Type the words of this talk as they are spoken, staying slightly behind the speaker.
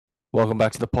Welcome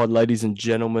back to the pod, ladies and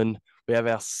gentlemen. We have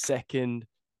our second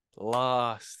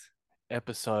last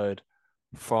episode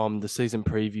from the season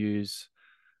previews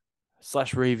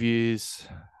slash reviews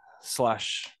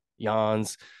slash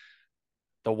yarns.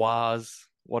 The Wars.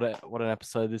 What an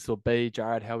episode this will be.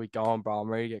 Jared, how we going, bro? I'm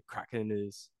ready to get cracking into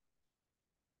this.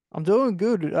 I'm doing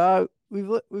good. We've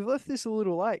left this a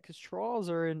little late because trials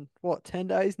are in what 10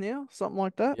 days now, something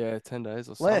like that. Yeah, 10 days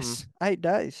or something. Less, 8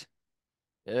 days.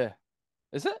 Yeah.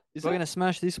 Is it? Is We're it? gonna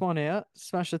smash this one out,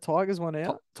 smash the Tigers one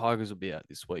out, Tigers will be out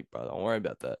this week, bro. Don't worry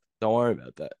about that. Don't worry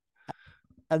about that.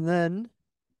 and then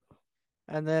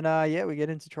yeah, we get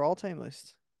into trial team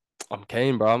list. I'm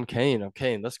keen, bro. I'm keen. I'm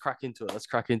keen. Let's crack into it. Let's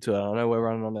crack into it. I know we're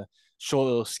running on a short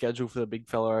little schedule for the big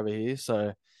fella over here,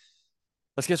 so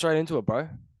let's get straight into it, bro.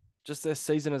 Just their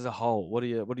season as a whole. What are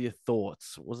your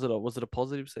thoughts? Was it a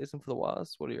positive season for the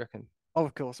Wires? What do you reckon?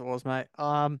 Of course it was, mate.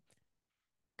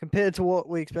 Compared to what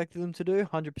we expected them to do,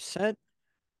 100%.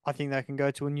 I think they can go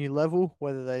to a new level.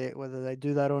 Whether they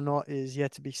do that or not is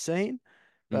yet to be seen.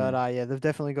 But Mm. yeah, they've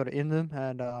definitely got it in them,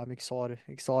 and I'm excited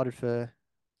for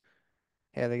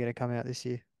how they're gonna come out this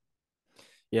year.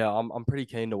 Yeah, I'm pretty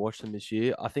keen to watch them this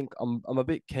year. I think I'm a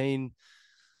bit keen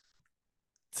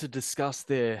to discuss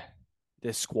their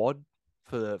squad Me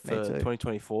for too.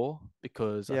 2024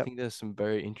 because I Yep. think there's some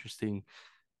very interesting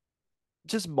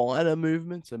just minor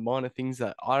movements and minor things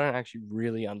that I don't actually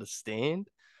really understand.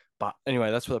 But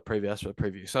anyway, that's for the preview. That's for the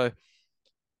preview. So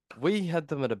we had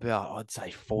them at about, I'd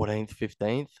say 14th,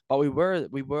 15th, but we were I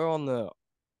think on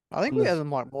we had this,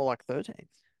 them like more like 13th.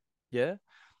 yeah.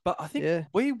 But I think Yeah.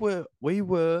 we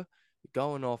were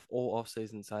going off all off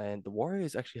season saying the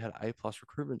Warriors actually had an A+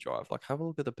 recruitment drive. Like, have a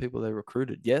look at the people they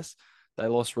recruited. Yes, they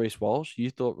lost Reece Walsh. You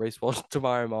thought Reece Walsh,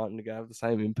 Tamari Martin are gonna have the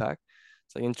same impact,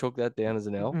 so you can chalk that down as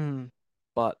an L. Mm.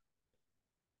 But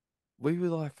we were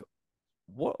like,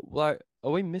 what? Like,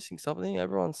 are we missing something?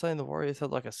 Everyone's saying the Warriors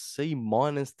had like a C-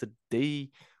 to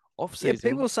D off Yeah, season.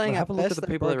 people were But saying have a at look at best the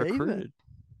they people they broke even. recruited.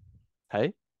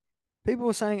 Hey, People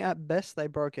were saying at best they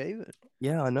broke even.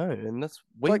 yeah, I know, and that's It's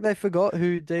like we. they forgot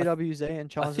who I DWZ and I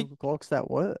Chance think of Clocks that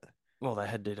were. well they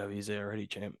had DWZ already,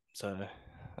 champ. So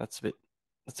that's a bit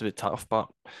that's a bit tough, but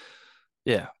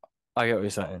yeah, I get what you're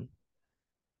saying.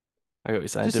 I get what you're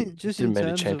saying. Just in Didn't mean to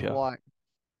terms champ of you. Mm.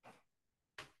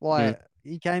 like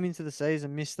he came into the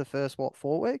season, missed the first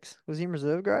 4 weeks. Was he in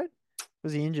reserve grade?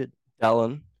 Was he injured?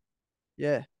 Dallin,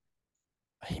 Yeah.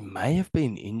 he may have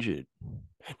been injured.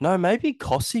 No, maybe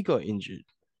Kossi got injured.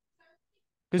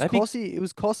 Because Maybe It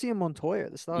was Kossi and Montoya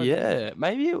at the start of the year. yeah,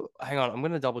 maybe. Hang on, I'm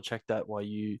gonna double check that while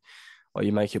you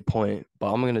make your point,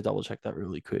 but I'm gonna double check that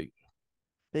really quick.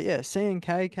 But yeah,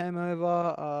 C&K came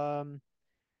over.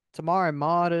 Tamari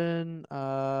Martin,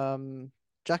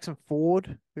 Jackson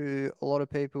Ford, who a lot of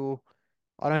people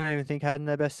I don't even think had in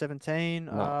their best 17.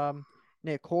 No,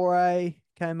 Nick Corey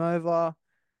came over.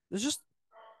 There's just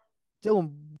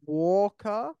Dylan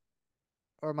Walker,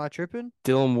 or am I tripping?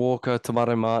 Dylan Walker,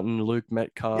 Tomato Martin, Luke Yeah, it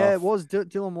Metcalf. was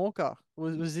Dylan Walker.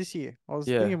 Was this year? I was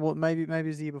Yeah. thinking what maybe it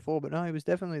was the year before, but no, it was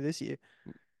definitely this year.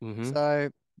 Mm-hmm. So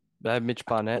They had Mitch I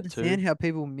don't Barnett understand too. how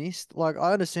people missed. Like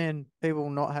I understand people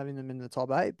not having them in the top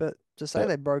eight, but to say Yeah.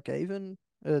 they broke even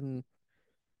and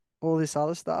all this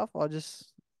other stuff, I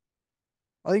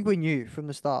think we knew from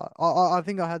the start. I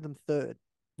think I had them third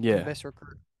in Yeah. best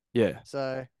recruit. Yeah.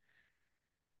 So,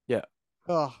 Yeah.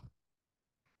 oh,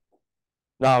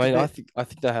 No, I it's a mean, I bit. think I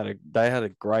think they had a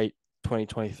great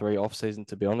 2023 off season,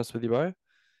 to be honest with you, bro.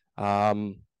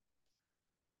 Um,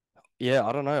 yeah,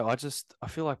 I don't know. I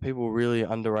feel like people really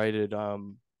underrated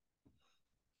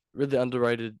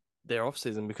their off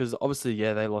season because obviously,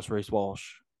 yeah, they lost Reece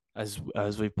Walsh as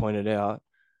we pointed out.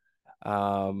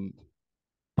 Um,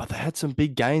 but they had some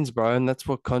big gains, bro, and that's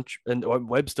what and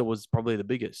Webster was probably the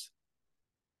biggest.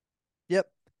 Yep,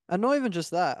 and not even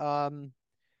just that.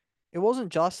 It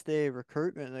wasn't just their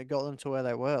recruitment that got them to where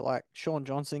they were. Like Sean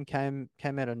Johnson came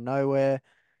out of nowhere.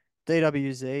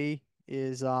 DWZ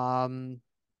is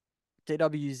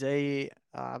DWZ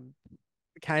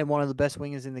became one of the best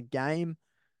wingers in the game.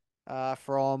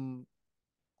 From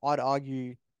I'd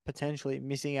argue potentially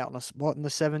missing out on a spot in the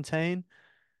 17.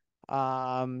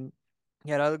 Um,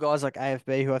 you had other guys like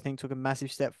AFB who I think took a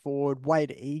massive step forward.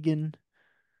 Wade Egan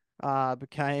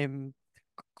became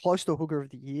close to hooker of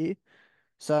the year.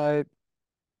 So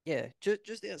yeah,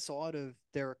 just outside of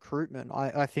their recruitment,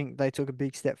 I think they took a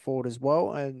big step forward as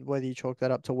well. And whether you chalk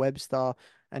that up to Webster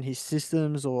and his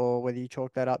systems or whether you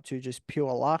chalk that up to just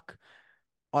pure luck,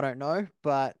 I don't know.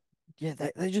 But yeah,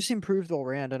 they just improved all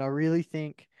around. And I really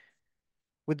think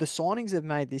with the signings they've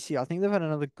made this year, I think they've had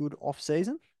another good off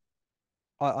season.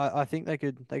 I think they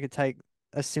could take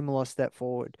a similar step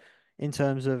forward in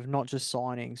terms of not just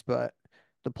signings, but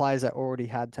the players that already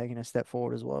had taken a step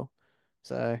forward as well.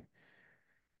 So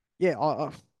yeah,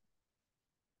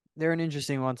 they're an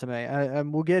interesting one to me,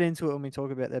 and we'll get into it when we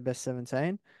talk about their best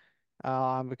 17.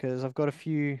 Because I've got a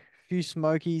few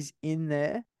smokies in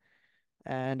there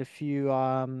and a few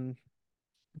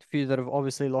that have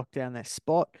obviously locked down their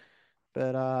spot.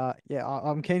 But yeah,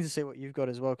 I'm keen to see what you've got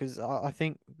as well because I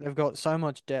think they've got so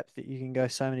much depth that you can go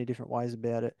so many different ways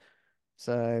about it.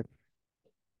 So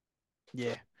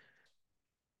yeah.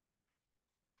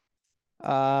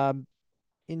 Um,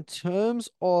 in terms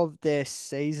of their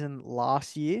season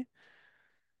last year,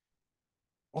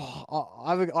 oh,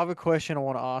 I have a question I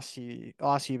want to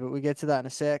ask you, but we get to that in a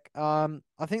sec. I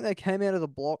think they came out of the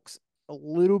blocks a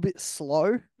little bit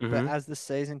slow, but Mm-hmm. as the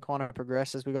season kind of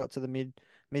progressed, as we got to the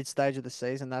mid stage of the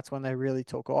season, that's when they really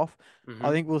took off. I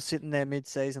Mm-hmm. think we'll sit in their mid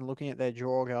season looking at their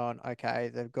draw, going, okay,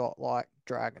 they've got like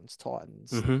Dragons,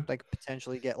 Titans. Mm-hmm. They could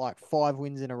potentially get like 5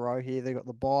 wins in a row here. They got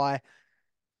the bye.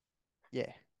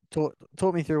 Yeah, talk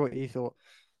me through what you thought.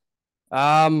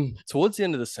 Towards the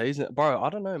end of the season, bro, I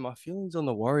don't know. My feelings on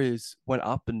the Warriors went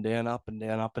up and down, up and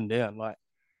down, up and down. Like,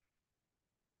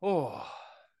 oh,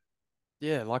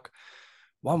 yeah, like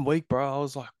 1 week, bro, I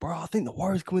was like, bro, I think the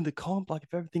Warriors can win the comp. Like,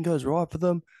 if everything goes right for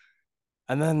them.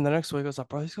 And then the next week, I was like,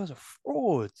 bro, these guys are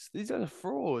frauds. These guys are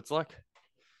frauds. Like,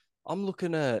 I'm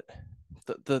looking at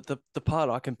the part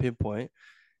I can pinpoint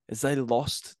is they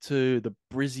lost to the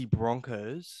Brizzy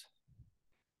Broncos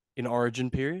in Origin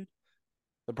period.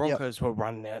 The Yep, Broncos were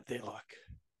running out there like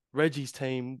Reggie's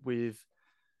team with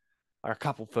like a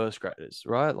couple first graders,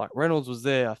 right? Like Reynolds was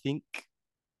there, I think,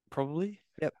 probably.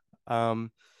 yep.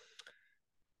 Um,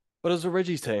 but it was a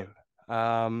Reggie's team.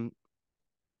 Um,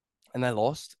 and they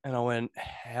lost. And I went,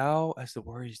 how, as the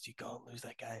Warriors, do you go and lose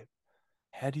that game?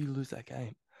 How do you lose that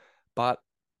game? But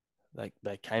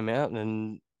they came out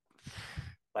and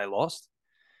they lost.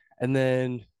 And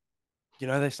then,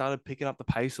 they started picking up the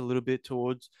pace a little bit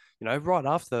towards, right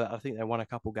after that, I think they won a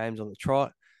couple games on the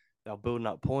trot. They were building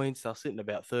up points. They were sitting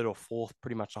about third or fourth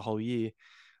pretty much the whole year.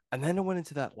 And then it went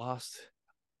into that last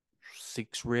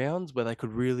 6 rounds where they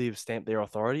could really have stamped their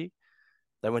authority.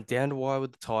 They went down to wire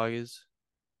with the Tigers,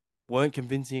 weren't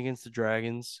convincing against the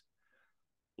Dragons,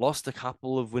 lost a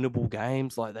couple of winnable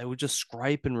games. Like they were just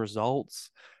scraping results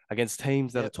against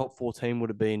teams that a Yep. top four team would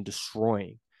have been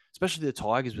destroying, especially the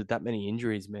Tigers with that many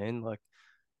injuries, man. Like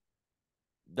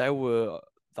they were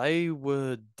they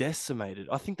were decimated.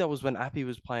 I think that was when Appy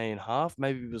was playing half.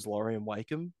 Maybe it was Laurie and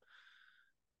Wakeham.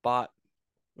 But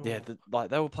yeah, Oh. like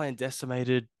they were playing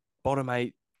decimated bottom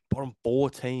eight, bottom four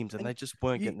teams, and And they just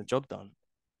weren't you getting the job done.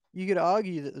 you could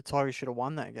argue that the Tigers should have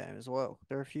won that game as well.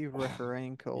 There are a few Oh,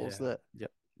 refereeing calls yeah. that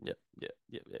Yep. Yep. Yep.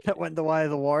 Yep. Yep. that went the way of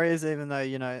the Warriors, even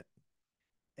though,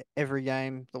 every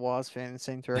game the Wires fans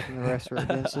seem to reckon the refs were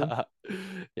against them, Yep.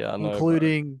 Yeah, I know, bro.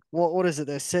 including what is it?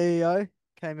 Their CEO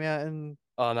came out and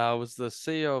Oh no, I was the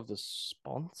CEO of the the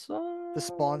sponsor.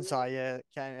 sponsor, yeah,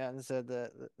 came out and said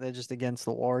that they're just against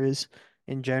the Warriors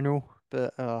in general.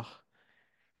 But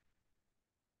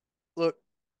look,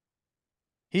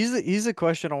 here's the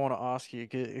question I want to ask you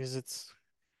because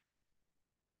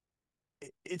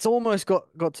it's almost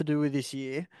got to do with this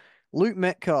year. Luke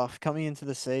Metcalf coming into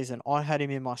the season, I had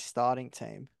him in my starting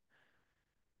team,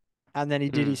 and then he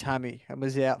did his Mm. hammy and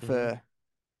was out Mm-hmm. for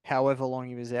however long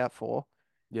he was out for.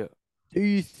 Yeah. Do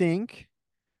you think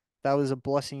that was a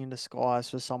blessing in disguise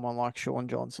for someone like Sean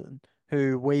Johnson,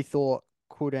 who we thought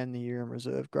could end the year in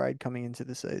reserve grade coming into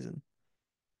the season?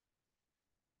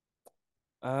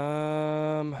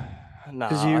 Um,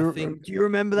 Because nah, I think, do you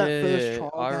remember yeah, that first yeah,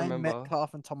 trial I game, remember.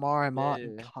 Metcalf and Tamari Yeah,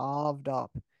 Martin yeah, carved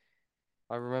up,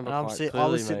 I remember and quite I was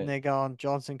clearly, sitting mate. there going,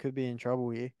 Johnson could be in trouble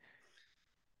here.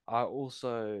 I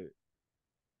also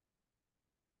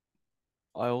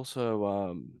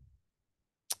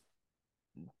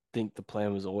think the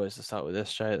plan was always to start with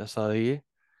SJ at the start of the year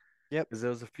Yep, because there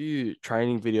was a few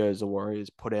training videos the Warriors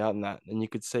put out in that, and you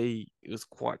could see it was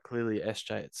quite clearly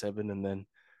SJ at seven, and then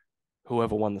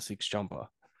whoever won the six jumper.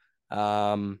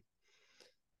 Um,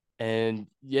 and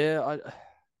yeah,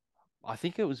 I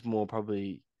think it was more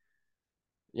probably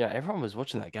everyone was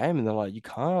watching that game, and they're like, you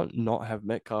can't not have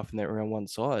Metcalf in that round one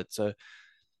side. So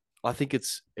I think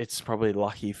it's probably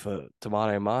lucky for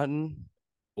Tomato Martin,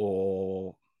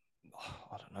 or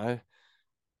I don't know,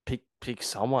 pick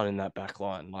someone in that back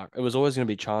line. Like it was always going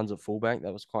to be Chance at fullback.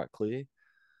 That was quite clear.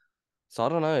 So I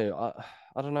don't know.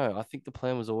 I don't know. I think the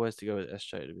plan was always to go with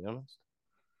SJ. To be honest.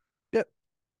 yep,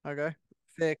 okay,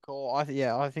 fair call. I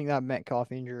think that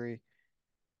Metcalf injury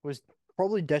was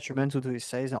probably detrimental to his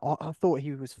season. I thought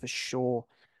he was for sure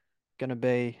gonna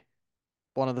be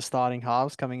one of the starting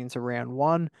halves coming into round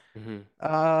one. Hmm.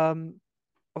 Um,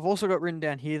 I've also got written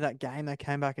down here that game they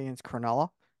came back against Cronulla.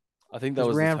 I think It that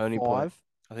was was the round turning point. five.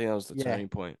 I think that was the Yeah, turning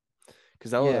point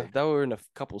because yeah, they were in a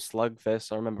couple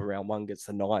slugfests. I remember round one gets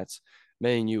the Knights.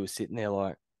 Me and you were sitting there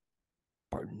like,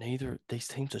 bro, neither of these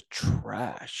teams are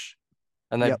trash,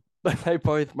 and they yep. they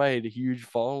both made huge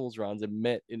finals runs and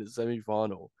met in a semi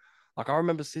final. Like I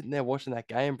remember sitting there watching that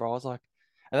game, bro. I was like,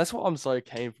 and that's what I'm so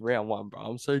keen for round one, bro.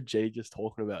 I'm so G just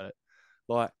talking about it.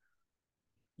 Like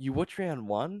you watch round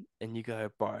one and you go,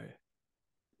 bro,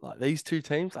 like these two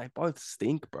teams, they both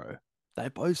stink, bro. They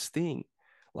both stink.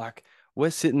 Like we're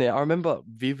sitting there. I remember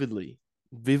vividly.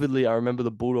 I remember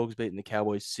the Bulldogs beating the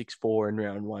Cowboys 6-4 in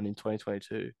round one in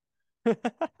 2022,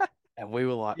 and we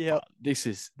were like, Yep. "But this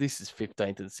is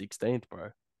 15th and 16th,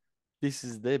 bro.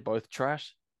 They're both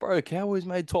trash, bro. Cowboys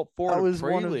made top four That in a was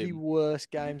one of the prelim.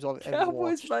 worst games I've ever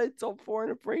Cowboys watched. made top four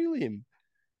in a prelim.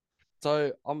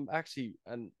 So I'm actually,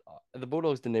 and the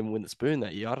Bulldogs didn't even win the spoon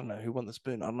that year. I don't know who won the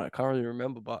spoon. I don't know. I can't really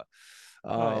remember, but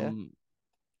Oh yeah. um,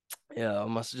 yeah, I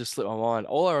must have just slipped my mind.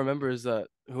 All I remember is that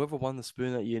whoever won the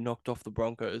spoon that year knocked off the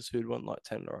Broncos, who'd won like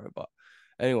 10 in a row. But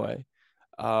anyway,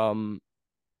 um,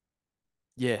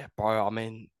 yeah, bro. I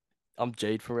mean, I'm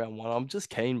G'd for round one. I'm just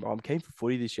keen, bro. I'm keen for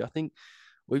footy this year. I think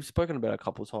we've spoken about it a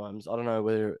couple of times. I don't know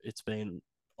whether it's been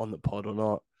on the pod or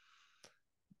not,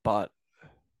 but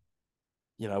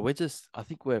I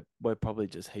think we're probably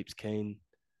just heaps keen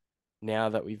now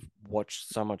that we've watched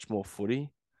so much more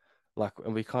footy. Like,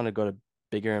 and we kind of got a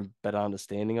bigger and better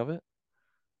understanding of it.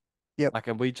 Yep. Like,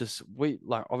 and we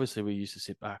like obviously we used to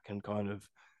sit back and kind of,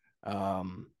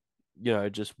 um,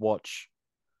 just watch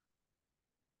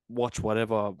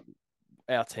whatever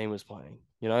our team was playing.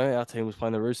 Our team was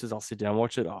playing the Roosters. I'll sit down and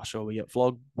watch it. Oh, sure, we get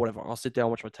flogged, whatever. I'll sit down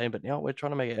and watch my team. But now we're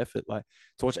trying to make an effort, like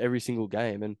to watch every single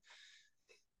game. And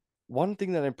one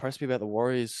thing that impressed me about the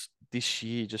Warriors this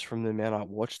year, just from the amount I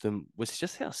watched them, was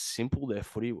just how simple their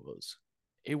footy was.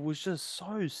 It was just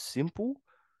so simple,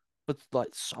 but like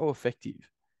so effective.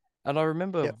 And I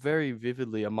remember Yep. very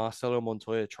vividly a Marcelo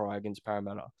Montoya try against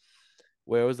Parramatta,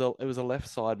 where it was a left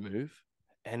side move,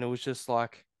 and it was just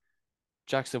like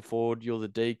Jackson Ford, you're the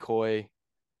decoy,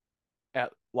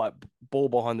 out like ball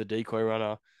behind the decoy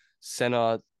runner.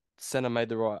 Center center made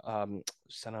the right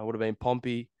center would have been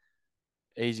Pompey,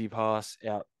 easy pass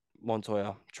out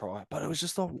Montoya try. But it was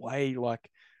just a way like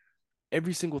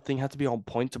every single thing had to be on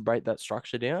point to break that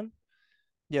structure down.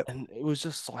 Yep. And it was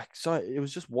just like so it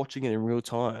was just watching it in real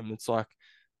time. It's like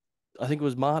I think it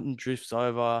was Martin drifts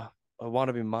over. It might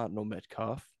have been Martin or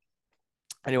Metcalf.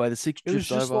 Anyway, the six It was drifts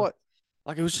just over. like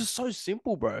Like it was just so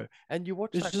simple, bro. And you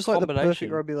watch it's that just like the perfect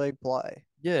combination. rugby league play.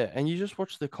 Yeah, and you just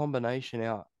watch the combination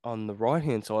out on the right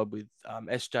hand side with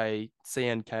SJ,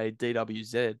 CNK,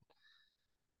 DWZ,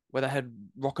 where they had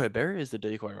Rocco Berry as the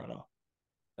decoy runner.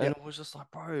 And Yep. it was just like,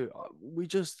 bro,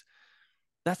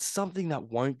 that's something that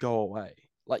won't go away.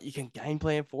 Like you can game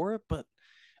plan for it, but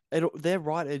their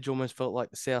right edge almost felt like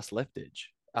the South's left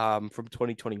edge from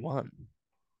 2021.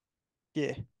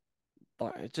 Yeah.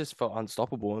 Like it just felt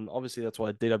unstoppable. And obviously that's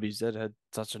why DWZ had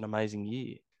such an amazing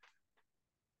year.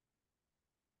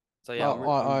 So I yeah,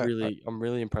 I I'm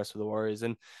really impressed with the Warriors.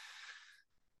 And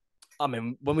I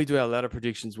mean, when we do our ladder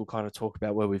predictions, we'll kind of talk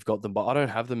about where we've got them, but I don't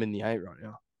have them in the eight right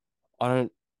now. I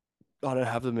don't I don't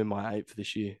have them in my eight for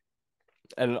this year.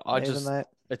 And I neither just mate.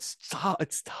 it's tough.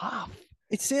 It's tough.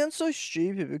 It sounds so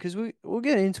stupid because we'll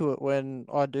get into it when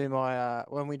I do my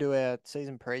when we do our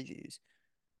season previews.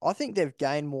 I think they've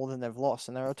gained more than they've lost,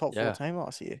 and they were a top four Yeah. team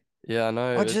last year. Yeah, I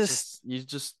know. I It's just just you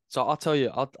just so I'll tell you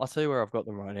where I've got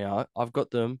them right now. I've got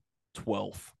them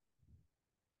 12th.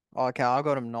 okay, I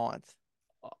got them ninth.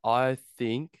 I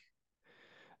think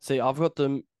see, I've got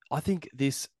them I think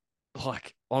this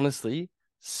like honestly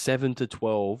 7 to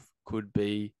 12 could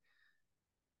be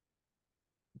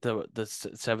the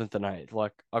seventh and eighth.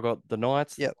 Like I got the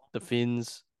Knights, Yep. the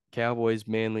Finns, Cowboys,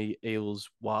 Manly, Eels,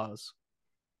 Wars.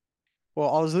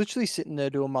 Well, I was literally sitting there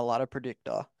doing my ladder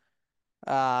predictor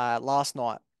last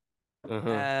night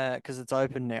Uh-huh. because it's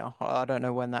open now. I don't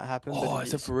know when that happened, but Oh, it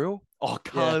is it is. for real? Oh,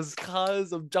 Yeah.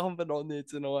 cuz I'm jumping on there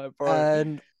tonight, bro.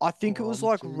 And I think it Oh, was I'm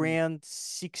like G. round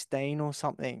 16 or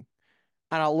something.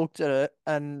 And I looked at it,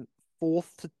 and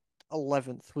fourth to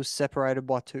 11th was separated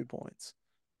by 2 points.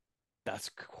 That's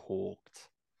cooked.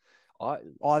 I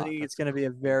I think it's that's going to be a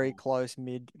very cooked. close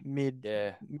Yeah, mid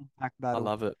pack I battle.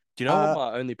 love it. Do you know what Uh,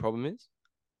 my only problem is?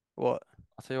 what?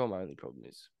 I'll tell you what my only problem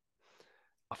is.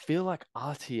 I feel like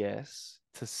RTS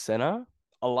to center.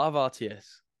 I love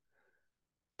RTS,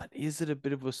 but is it a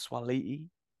bit of a Swaliti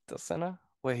to center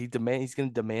where he's going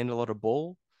to demand a lot of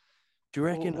ball? Do you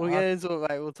reckon? We'll get into it,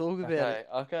 mate. We'll talk about it.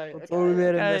 Okay, okay, We'll talk okay,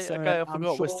 about it, okay, mess on it. okay. I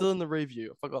forgot. We're still in the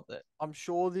review. I forgot that. I'm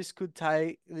sure this could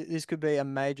be a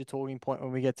major talking point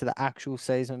when we get to the actual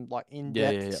season, like Yeah, yeah,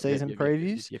 in-depth yeah, yep, season yep, yep, yep,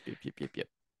 yep, previews. yep, yep, yep, yep, yep.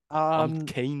 I'm Um,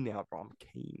 keen now, bro. I'm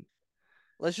keen.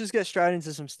 let's just get straight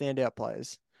into some standout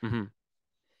players Mm-hmm.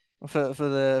 for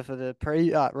the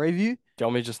pre review. Do you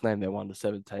want me to just name their 1 to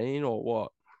 17 or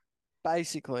what?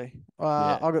 Basically,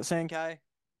 Yeah. I got Sankey.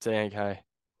 CNK,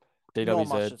 Not much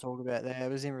DWZ. to talk about there. It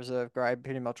was in reserve grade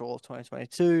pretty much all of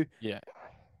 2022. Yeah.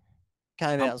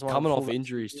 Came out as one of the Coming off fullbacks of the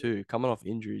injuries year. too. Coming off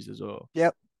injuries as well.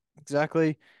 Yep,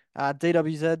 exactly.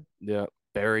 DWZ, Yeah.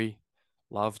 Berry.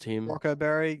 Loved him. Rocco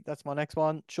Berry. That's my next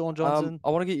one. Sean Johnson. I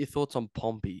want to get your thoughts on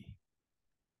Pompey.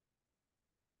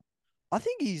 I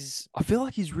think he's, I feel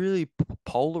like he's really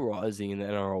polarizing in the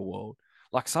NRL world.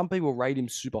 Like some people rate him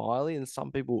super highly, and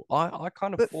some people I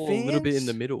kind of but fall a little bit in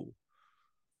the fans, middle.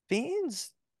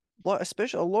 fans, like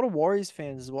especially a lot of Warriors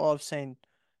fans as well, I've seen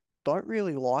don't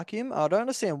really like him. I don't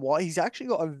understand why. He's actually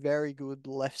got a very good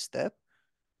left step,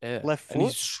 Yeah. left And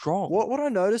he's foot. strong. What I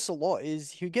notice a lot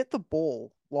is he'll get the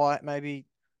ball like maybe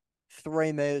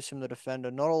 3 meters from the defender,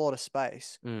 not a lot of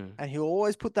space, Mm, and he'll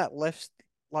always put that left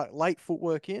like late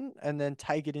footwork in and then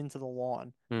take it into the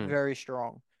line. mm, Very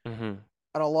strong. mm-hmm.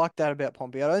 And I like that about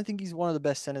Pompey. I don't think he's one of the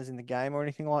best centers in the game or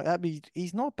anything like that, but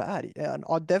he's not bad. And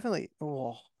I definitely, I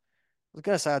was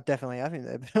gonna say I definitely have him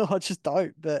there, but I just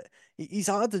don't. But he's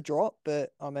hard to drop.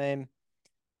 But I mean,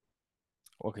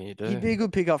 What can you he'd do? be a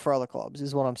good pickup for other clubs,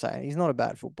 is what I'm saying. He's not a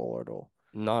bad footballer at all.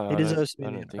 No, He deserves to be I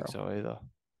in the don't think NRL. so either.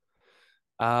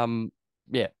 Um,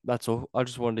 yeah, that's all. I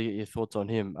just wanted to get your thoughts on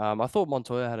him. I thought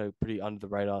Montoya had a pretty under the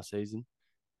radar season.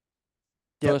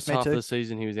 Yep, First me half of too. the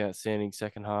season, he was outstanding.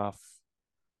 Second half,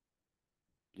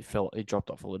 he dropped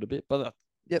off a little bit, but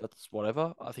Yep. that's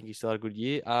whatever. I think he still had a good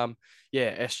year.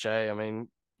 Yeah, SJ. I mean,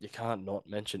 you can't not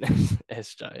mention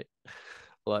SJ.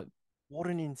 Like, What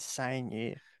an insane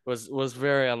year. was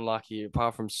very unlucky.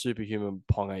 Apart from superhuman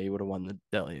Ponga, he would have won the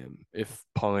Delium if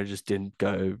Ponga just didn't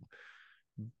go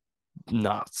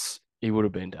nuts. He would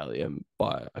have been Delium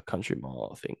by a country mile,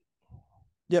 I think.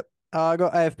 Yep. I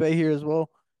got AFB here as well.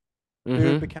 Dude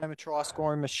Mm-hmm. became a try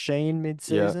scoring machine mid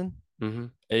Yeah. season. Mm-hmm.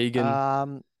 Egan.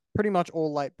 Um, Pretty much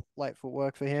all late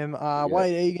footwork for him. Yeah.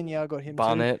 Wade Egan, yeah, I got him too.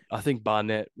 Barnett. I think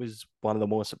Barnett was one of the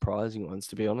more surprising ones,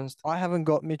 to be honest. I haven't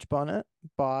got Mitch Barnett,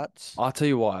 but I'll tell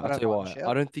you why. I I'll tell don't you mind the why. I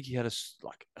shout. don't think he had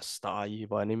like a star year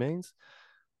by any means.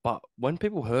 But when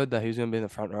people heard that he was going to be in the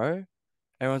front row,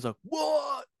 everyone's like,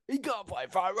 "What? He can't play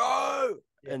front row!"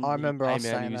 Yeah, I And he remember us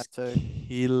came out and he saying was that too.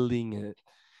 killing it.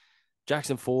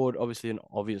 Jackson Ford, obviously an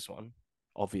obvious one.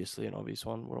 Obviously an obvious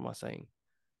one. What am I saying?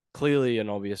 Clearly an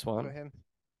obvious I got one. him.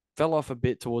 Fell off a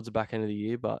bit towards the back end of the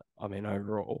year, but I mean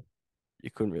overall,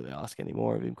 you couldn't really ask any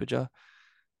more of him, could you?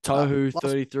 Tohu, Last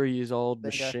 33 years old,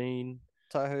 bingo. machine.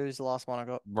 Tohu's the last one I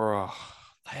got. Bruh,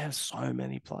 they have so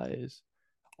many players.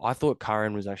 I thought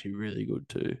Curran was actually really good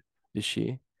too this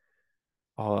year.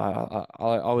 Oh,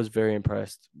 I was very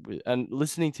impressed with, and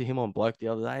listening to him on Bloke the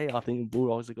other day. I think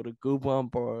Bulldogs have got a good one,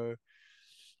 bro.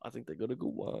 I think they got a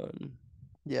good one.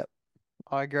 Yep,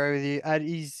 I agree with you. And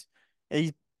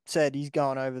he said he's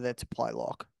going over there to play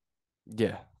lock.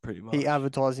 Yeah, pretty He much.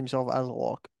 advertised himself as a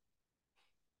lock.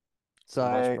 Pretty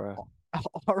much, So bro.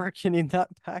 I reckon in that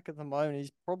pack at the moment,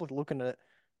 he's probably looking at,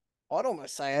 I'd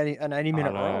almost say an 80 I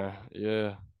minute role. know.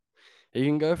 Yeah, he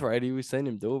can go for 80. We've seen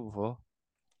him do it before.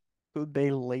 Could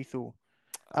be lethal.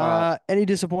 All right, Any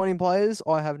disappointing players?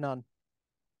 I have none.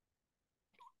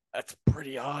 that's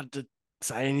pretty hard to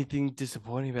say anything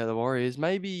disappointing about the Warriors.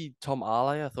 Maybe Tom Ale.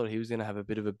 I thought he was going to have a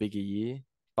bit of a bigger year,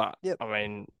 but Yep. I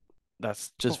mean,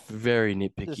 that's just very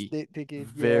Just nitpicky. nitpicky. Yeah.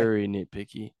 Very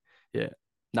nitpicky. Yeah.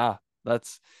 Nah,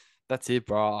 that's it,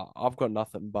 bro. I've got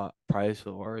nothing but praise for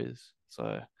the Warriors.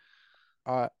 So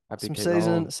All right. happy to Some keep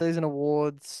rolling. season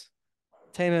awards.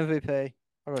 Team MVP.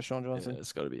 I got Sean Yeah, Johnson.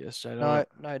 it's got to be SJ on No, it.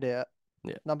 no doubt.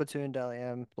 Yeah, Number two in Dally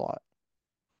M. Like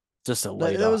just a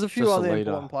there leader. was a few Just a other leader.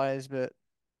 important players, but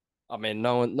I mean,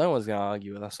 no one's gonna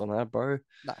argue with us on that, bro.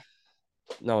 no.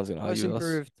 No one's gonna Most argue with us.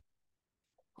 improved.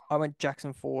 I went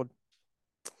Jackson Ford.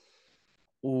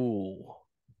 Ooh,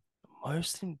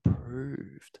 most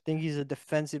improved. Think he's a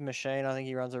defensive machine. I think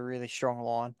he runs a really strong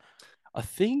line. I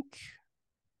think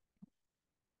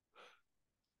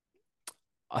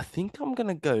I think I'm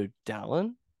gonna go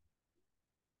Dallin.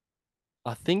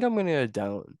 I think I'm gonna go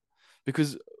Dallin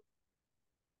because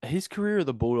his career at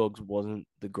the Bulldogs wasn't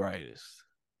the greatest.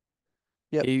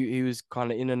 Yep. He was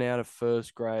kind of in and out of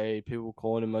first grade. People were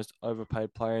calling him most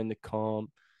overpaid player in the comp.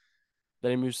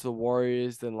 Then he moves to the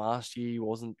Warriors. Then last year he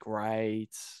wasn't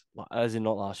great. Like, as in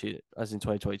not last year, as in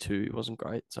 2022, he wasn't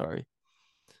great. Sorry.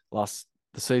 last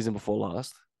the season before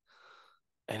last,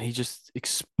 and he just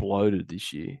exploded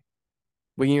this year.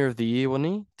 Winger of the year, wasn't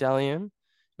he? Dalian.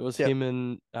 It was Yep. him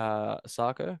and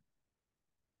Sako.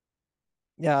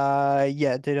 Yeah,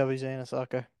 DWZ and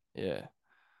Osaka. Yeah.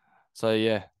 So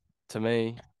yeah, to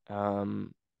me,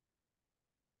 um,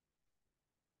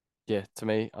 yeah, to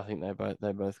me, I think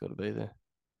they both got to be there.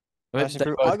 I Most mean,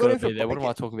 they improved. I both got got to him for be there. What am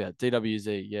I breakout. talking about?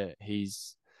 DWZ, yeah,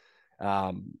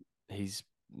 um he's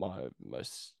my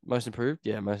most improved.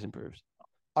 Yeah, most improved.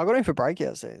 I got him for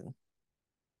breakout season.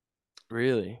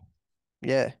 Really?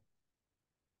 Yeah,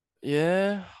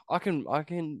 Yeah, I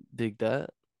can dig that.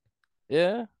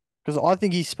 Yeah. because I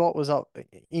think his spot was up.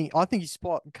 I think his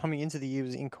spot coming into the year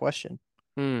was in question.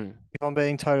 Hmm. If I'm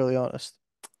being totally honest,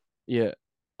 Yeah.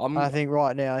 I'm I think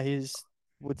right now his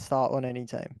would start on any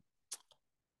team.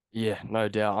 yeah, no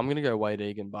doubt. I'm gonna go Wade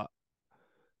Egan, but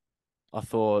I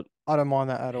thought I don't mind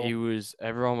that at all.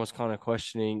 everyone was kind of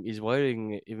questioning, is Wade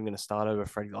Egan even gonna start over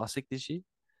Freddie Lussick this year?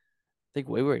 I think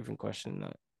we were even questioning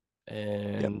that.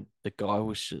 Yep. And the guy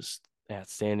was just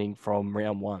outstanding from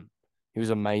round one. He was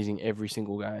amazing every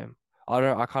single game.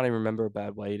 I can't even remember a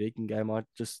bad Wade Egan game. I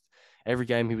just every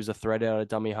game he was a threat out of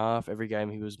dummy half. Every game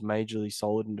he was majorly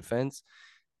solid in defense.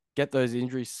 Get those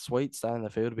injuries sweet, stay in the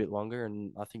field a bit longer,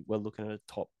 and I think we're looking at a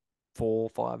top 4,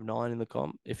 5, 9 in the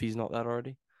comp if he's not that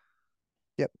already.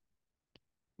 Yep.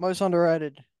 Most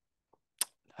underrated.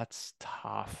 That's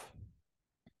tough.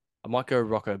 I might go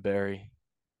Rocco Berry.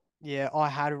 Yeah, I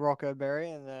had Rocco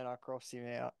Berry and then I crossed him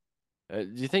out. Do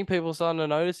you think people are starting to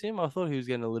notice him? I thought he was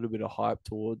getting a little bit of hype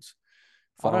towards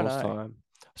I don't finals know. time.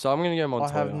 So I'm gonna go I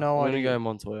have Montoya. no I'm gonna go idea.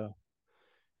 Montoya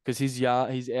because he's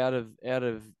out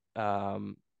of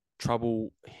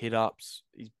trouble hit ups.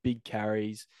 He's big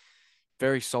carries,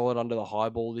 very solid under the high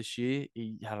ball this year.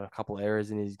 He had a couple of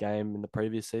errors in his game in the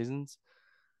previous seasons,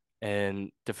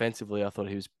 and defensively, I thought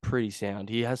he was pretty sound.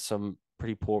 He has some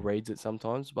pretty poor reads at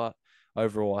sometimes, but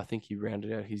overall, I think he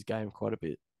rounded out his game quite a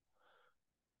bit.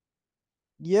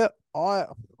 Yep, I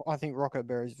think Rocco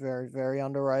Berry is very, very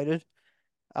underrated.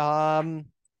 Um,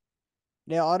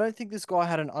 Now I don't think this guy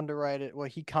had an underrated. Well,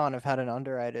 he can't have had an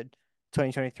underrated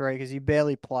 2023 because he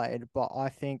barely played. But I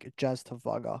think Jazz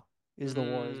Tavaga is the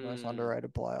Warriors' most Mm,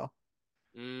 underrated player.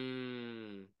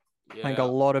 mm, I think a yeah,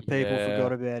 lot of people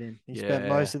forgot yeah, about him. He spent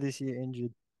most yeah, of this year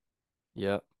injured.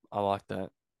 yeah. I like that.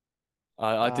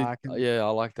 I did, Can yeah, I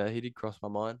like that. He did cross my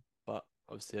mind, but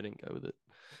obviously I didn't go with it.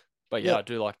 But yeah, I Yep.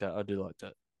 do like that. I do like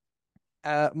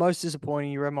that. Most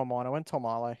disappointing. You read my mind. I went Tom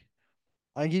Arley.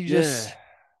 I think Yeah,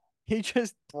 he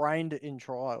just brained it in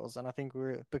trials, and I think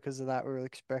because of that we were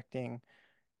expecting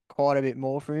quite a bit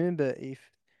more from him. But he it's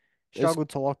struggled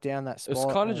to lock down that it's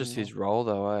spot, kind of just and his role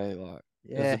though, eh? Like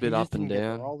it was yeah, a bit he just up and didn't get the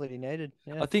down. role that he needed.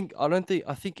 Yeah. I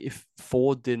think if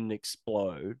Ford didn't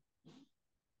explode,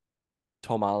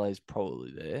 Tom Arley's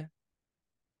probably there.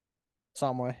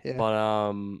 Somewhere, yeah.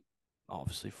 But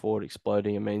obviously Ford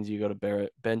exploding, it means you got a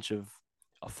bench of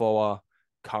Afoa,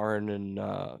 Curran, and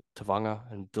Tavanga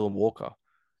and Dylan Walker.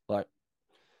 Like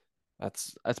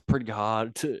that's pretty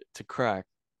hard to crack.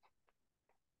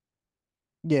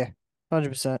 Yeah,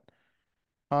 100%.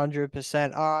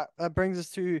 100%. All right, that brings us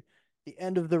to the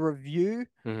end of the review.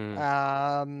 Hmm.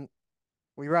 Um,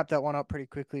 we wrapped that one up pretty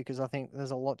quickly because I think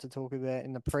there's a lot to talk about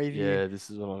in the preview. Yeah, this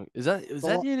is what I'm. Is The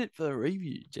that lo- it for the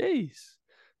review? Jeez,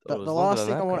 thought it the was longer last than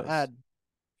thing I that, want to guys. add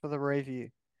for the review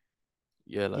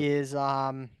Yeah, like, is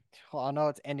well, I know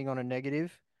it's ending on a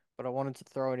negative, but I wanted to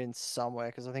throw it in somewhere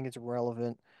because I think it's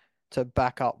relevant to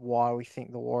back up why we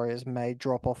think the Warriors may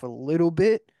drop off a little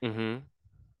bit. mm-hmm,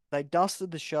 They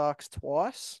dusted the Sharks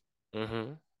twice.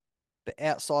 mm-hmm. But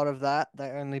outside of that, they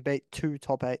only beat two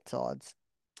top eight sides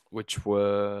Which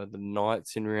were the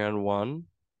Knights in round one,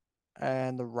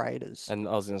 and the Raiders. and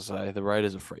I was gonna say the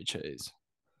Raiders are free cheese.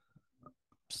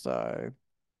 So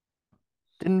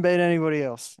didn't beat anybody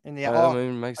else in the I oh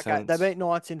mean, makes okay, they sense. beat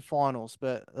Knights in finals,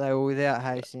 but they were without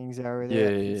Hastings, they were Yeah,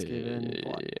 without yeah, yeah, Fitzgibbon. yeah,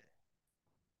 Like yeah.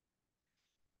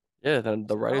 Yeah, the I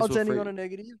know Raiders it's were ending on free. a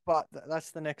negative, but that's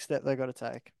the next step they got to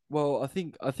take. Well, I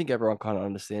think everyone kind of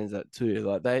understands that too.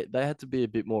 Like they had to be a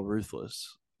bit more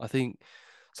ruthless. I think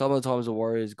some of the times the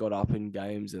Warriors got up in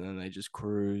games and then they just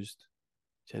cruised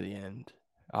to the end.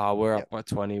 We're up Yep. by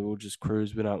 20. We'll just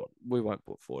cruise. We won't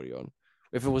put 40 on.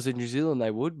 If it was in New Zealand,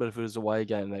 they would, but if it was a away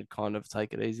game, they'd kind of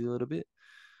take it easy a little bit.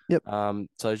 Yep.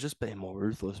 So just being more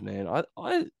ruthless, man. I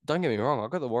don't get me wrong. I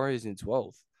got the Warriors in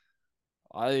 12th.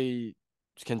 I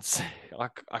can see,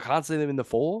 I can't see them in the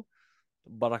four,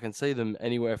 but I can see them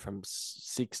anywhere from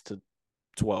 6 to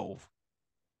 12.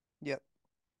 Yep.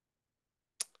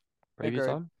 Preview Agreed.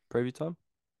 time. Preview time.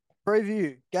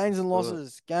 Preview. Gains Let's and do it.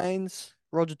 losses. Gains.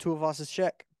 Roger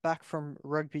Tuivasa-Sheck. back from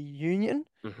rugby union.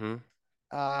 Mm-hmm.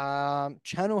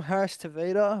 Channel Harris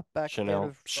Tavita back out Chanel.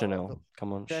 of the Chanel.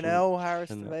 Come on, Chanel Harris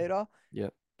Chanel. Tavita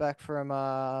Yep. back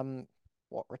from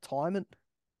what retirement?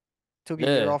 Took a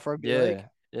year Yeah. off rugby league.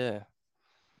 Yeah.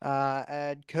 Yeah.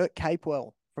 And Kurt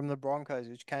Capewell from the Broncos,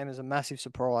 which came as a massive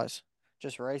surprise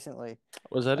just recently.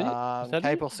 Was that it? Was that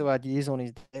it? Capewell still had years on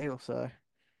his deal, so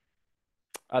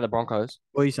The Broncos.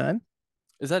 what are you saying?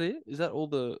 Is that it? Is that all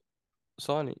the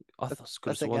signing? I That, thought could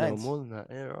have that's their sworn there were gains. more than that.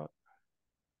 Yeah,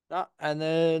 right. And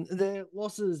then their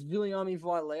losses, Viliami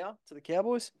Vailea to the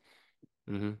Cowboys.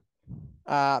 Mm-hmm.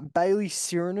 Bailey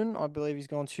Sirenen, I believe he's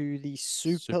gone to the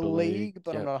Super Super League. League,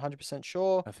 but I'm Yep. not 100%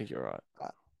 sure. I think you're right. Uh,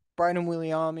 Brayden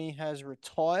Williami has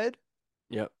retired.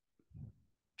 Yep.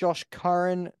 Josh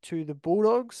Curran to the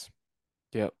Bulldogs.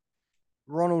 Yep.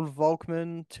 Ronald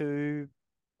Volkman to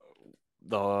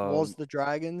The was the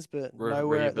Dragons, but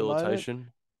nowhere at the moment.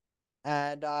 rehabilitation.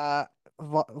 And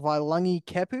Vailangi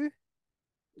Kepu.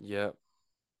 Yep.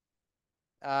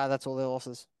 That's all their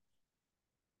losses.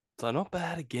 So not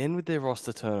bad again with their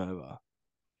roster turnover. I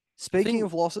Speaking think.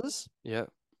 of losses, Yeah.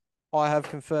 I have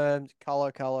confirmed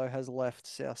Carlo has left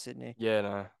South Sydney. Yeah.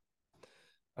 No.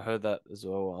 I heard that as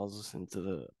well. I was listening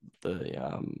to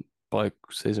the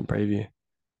bloke season preview.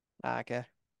 Okay.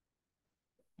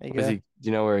 There you Was go. he? Do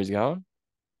you know where he's going?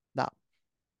 Nah,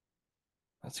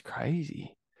 That's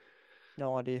crazy.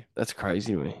 no idea. That's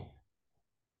crazy to me.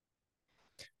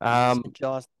 He's Um.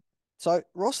 just so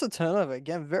roster turnover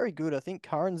again, very good. I think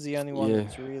Curran's the only one Yeah.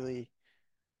 that's really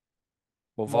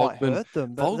Well, might hurt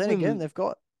them. But then again, Volkman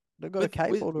they've got a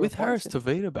capable to with replace Harris him.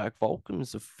 Tavita back,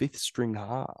 Volkman's a fifth string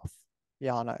half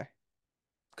Yeah, I know.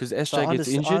 because So SJ gets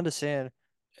I injured. understand.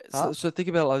 Huh? So think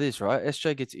about it like this, right?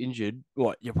 SJ gets injured.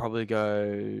 What you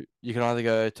can either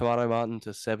go Tomato Martin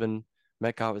to 7,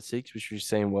 Metcalf at 6, which we've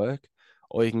seen work,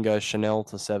 or you can go Chanel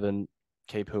to 7,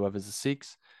 keep whoever's a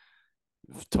 6.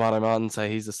 Tomato Martin, say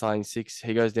he's the starting 6,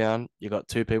 he goes down. You got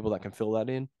two people that can fill that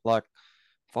in. Like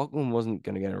Falkman wasn't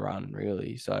going to get a run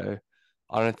really, so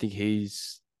I don't think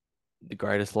he's the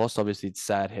greatest loss. Obviously, it's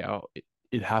sad how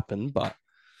it happened, but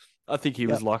I think he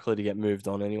was Yep. likely to get moved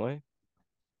on anyway.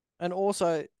 And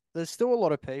also, there's still a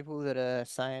lot of people that are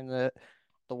saying that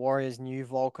the Warriors knew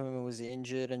Volkman was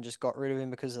injured and just got rid of him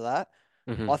because of that.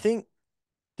 I Hmm. think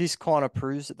this kind of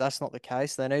proves that that's not the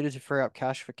case. They needed to free up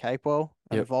cash for Capewell,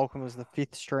 and Yep. Volkman was the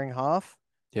fifth string half.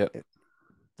 Yep.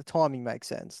 The timing makes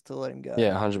sense to let him go.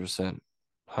 Yeah, 100%.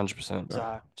 100%, bro.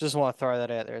 So just want to throw that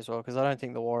out there as well because I don't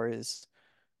think the Warriors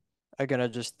are going to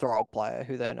just throw a player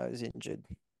who they know is injured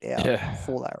out Yeah.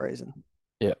 for that reason.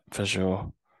 Yeah, for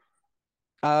sure.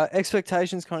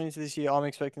 Expectations coming into this year, I'm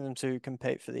expecting them to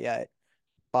compete for the eight,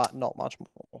 but not much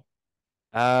more.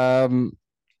 Um,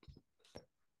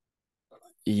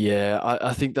 yeah,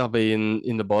 I think they'll be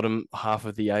in the bottom half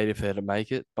of the 8 if they're to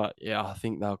make it. But yeah, I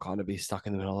think they'll kind of be stuck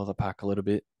in the middle of the pack a little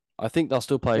bit. I think they'll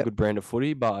still play a Yep. good brand of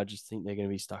footy, but I just think they're going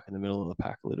to be stuck in the middle of the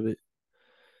pack a little bit.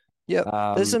 Yep.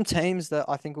 There's Um, some teams that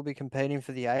I think will be competing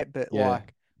for the eight, but yeah,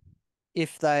 like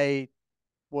if they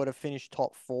were to finish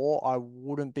top four, I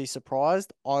wouldn't be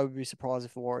surprised. I would be surprised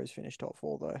if the Warriors finish top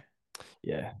four though.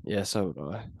 yeah, yeah. So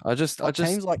would I. I Like just,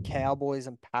 teams like Cowboys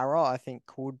and Para, I think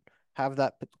could have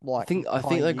that like I kind think of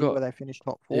they year got, where they finish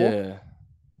top four, yeah,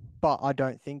 but I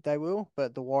don't think they will.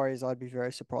 But the Warriors, I'd be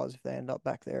very surprised if they end up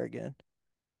back there again.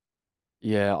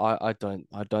 yeah. I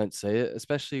don't see it,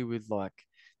 especially with like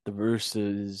the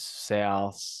Roosters,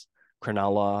 Souths,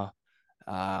 Cronulla.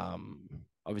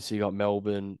 Obviously you got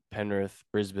Melbourne, Penrith,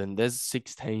 Brisbane. There's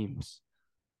 6 teams.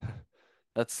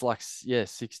 That's like, yeah,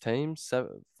 6 teams,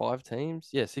 5 teams.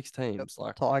 Yeah, six Yep. teams.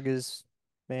 Like, Tigers,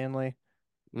 Manly,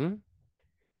 hmm?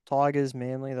 Tigers,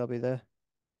 Manly, they'll be there.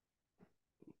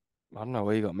 I don't know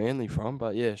where you got Manly from,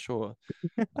 but yeah, sure.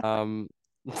 Um,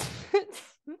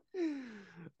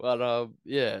 but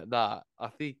yeah, nah. I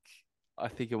think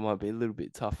it might be a little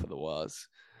bit tough for the Wars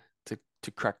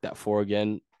to crack that 4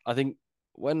 again.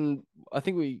 When I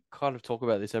think we kind of talk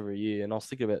about this every year, and I was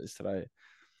thinking about this today.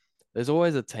 There's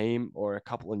always a team or a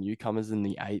couple of newcomers in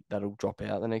the 8 that'll drop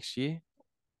out the next year,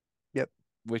 Yep.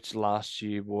 which last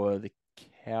year were the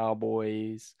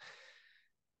Cowboys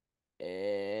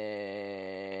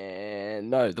and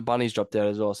no, the Bunnies dropped out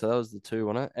as well. So that was the 2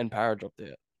 on it, and Para dropped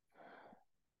out.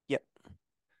 Yep.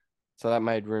 So that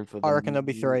made room for I reckon there'll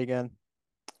be the. three again.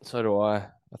 So do I.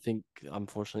 I think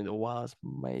unfortunately the Wars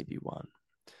maybe one.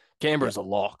 Yep. Canberra's a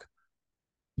lock.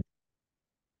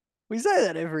 We say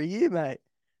that every year, mate.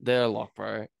 They're a lock,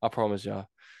 bro. I promise you.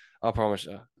 I promise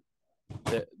you.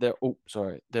 They're oh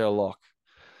sorry, they're a lock.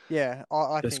 Yeah,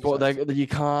 I The think squad so too. you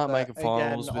can't make But a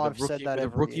again, finals I've said that with a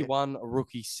every rookie year. 1, a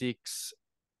rookie 6,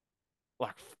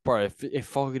 like, bro, if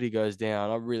Fogarty goes down,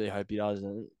 I really hope he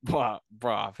doesn't. But,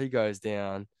 bro, if he goes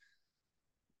down,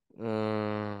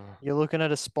 uh, You're looking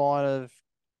at a spine of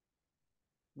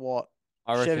what?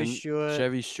 I Chevy reckon Stewart,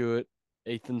 Chevy Stewart,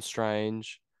 Ethan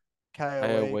Strange, KO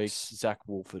KO Weeks, Weeks. Zach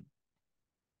Wolford.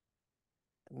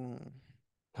 Mm,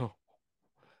 Oh,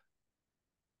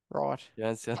 right. you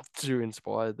don't sound too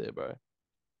inspired there, bro.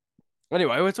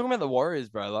 Anyway, we're talking about the Warriors,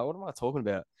 bro. Like, what am I talking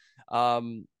about?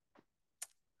 Um,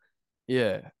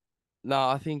 yeah. No,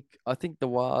 I think the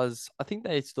Wars. I think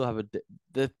they still have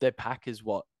their pack is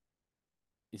what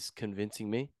is convincing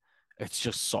me. It's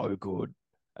just so good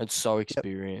and so Yep.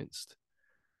 experienced.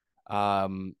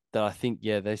 That I think,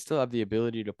 yeah, they still have the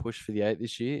ability to push for the eight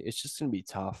this year. It's just gonna be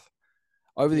tough.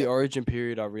 Over the Yep. Origin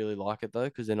period, I really like it though,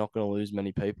 because they're not going to lose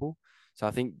many people. So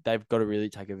I think they've got to really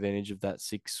take advantage of that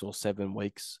 6 or 7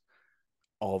 weeks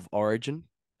of Origin,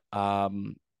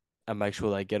 um, and make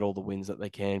sure they get all the wins that they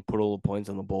can, put all the points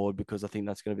on the board, because I think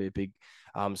that's going to be a big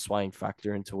swaying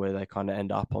factor into where they kind of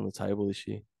end up on the table this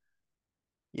year.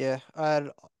 Yeah.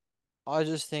 I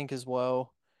just think as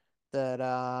well that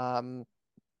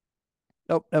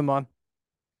nope, never mind.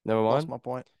 Never Lost mind. my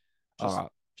point. All Just right.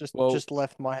 just Well, just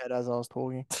left my head as I was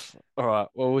talking. all right.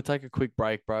 Well, we'll take a quick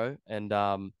break, bro, and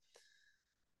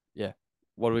yeah.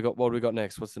 What do we got? What do we got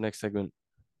next? What's the next segment?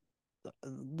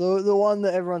 The one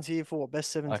that everyone's here for,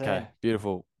 best Okay, 17.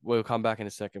 beautiful. We'll come back in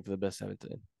a second for the best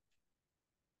 17.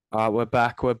 All right, we're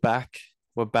back. We're back.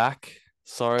 We're back.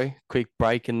 Sorry, quick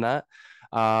break in that.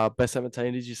 Best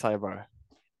 17, did you say, bro?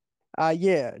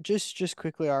 Yeah, just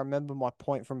quickly, I remember my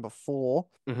point from before.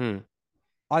 Mm-hmm.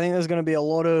 I think there's going to be a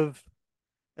lot of,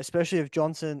 especially if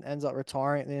Johnson ends up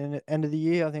retiring at the end of the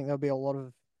year, I think there'll be a lot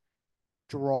of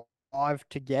drive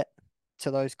to get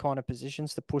to those kind of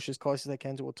positions to push as close as they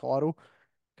can to a title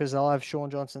because they'll have Sean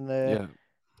Johnson there. Yeah.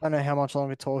 I don't know how much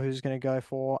longer Tour who's going to go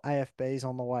for. AFB's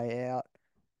on the way out.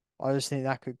 I just think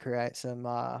that could create some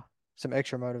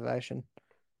extra motivation.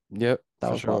 Yep, That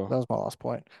for was my sure. that was my last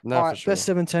point. All No, for right, best sure.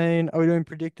 17. Are we doing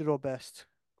predicted or best?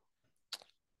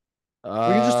 We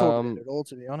can just talk about Um, it all,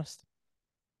 to be honest.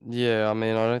 yeah, I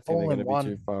mean, I don't think they're All going in to be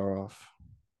too one. far off.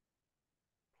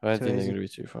 I don't Too think they're going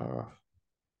easy. to be too far off.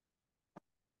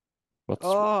 What's, Oh,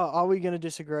 are we going to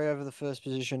disagree over the first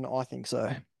position? I think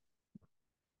so.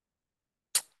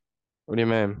 what do you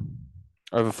mean?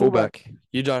 Over fullback, Fullback.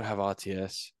 you don't have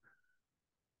RTS.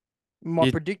 My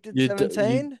You, predicted you, d-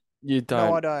 17? you No,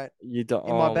 I don't, don't. you don't.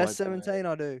 In my Oh my best God. 17,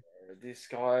 I do. This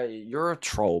guy, you're a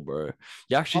troll, bro.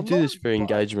 You actually I'm do not, this for bro.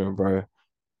 engagement, bro.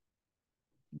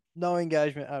 No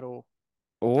engagement at all.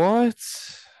 What?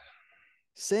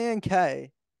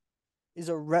 CNK is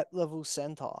a rep level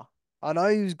center. I know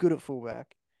he was good at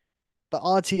fullback, but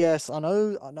RTS, I know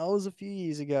it was a few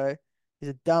years ago. He's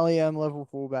a Dally M level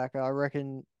fullback. I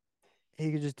reckon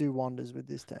he could just do wonders with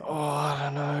this Oh, team. I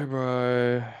don't know,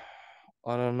 bro.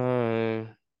 I don't know.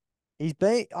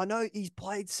 I know he's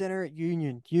played center at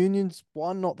Union. Union's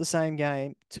one, not the same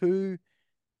game. Two,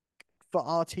 for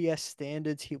RTS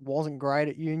standards, he wasn't great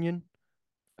at Union.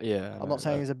 Yeah, I I'm know not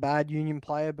saying that. he's a bad Union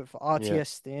player, but for Yeah. RTS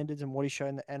standards and what he showed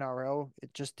in the NRL,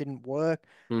 it just didn't work.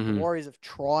 The Mm-hmm. Warriors have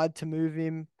tried to move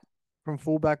him from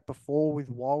fullback before with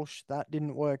Walsh. That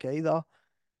didn't work either.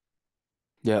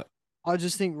 Yeah. I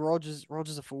just think Rogers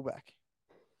a fullback.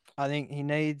 I think he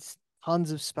needs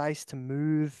tons of space to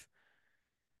move.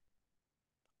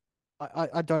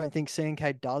 I don't think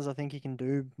CNK does. I think he can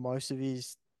do most of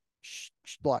his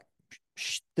like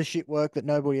the shit work that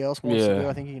nobody else wants to do. Yeah.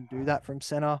 I think he can do that from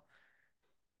center.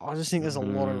 I just think there's a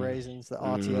lot of Mm, reasons that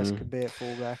RTS could mm, be at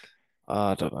fullback.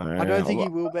 I don't I don't think know. he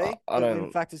will be. I In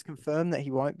don't. fact, it's confirmed that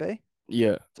he won't be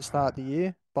Yeah. to start the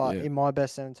year. But Yeah. in my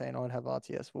best 17, I'd have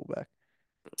RTS fullback.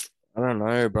 I don't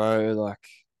know, bro. Like,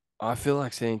 I feel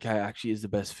like CNK actually is the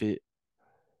best fit,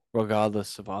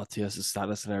 regardless of RTS's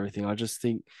status and everything. I just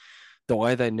think the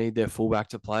way they need their fullback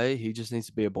to play, he just needs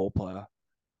to be a ball player.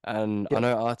 And I Yep,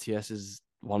 know RTS is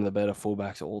one of the better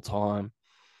fullbacks of all time.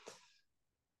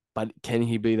 But can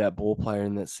he be that ball player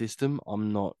in that system?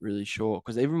 I'm not really sure.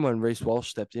 Because even when Reece Walsh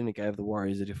stepped in, it gave the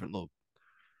Warriors a different look.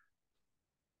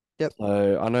 yep.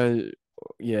 So I know,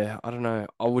 yeah, I don't know.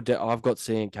 I've got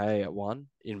C and K at one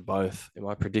in both, in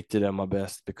my predicted and my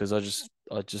best, because I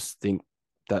just think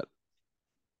that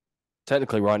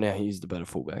technically right now he's the better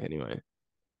fullback anyway.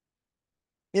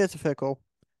 Yeah, it's a fair call.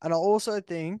 And I also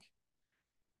think,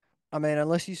 I mean,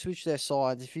 unless you switch their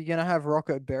sides, if you're gonna have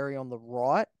Rocco Berry on the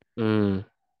right, Mm,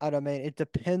 and I mean, it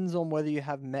depends on whether you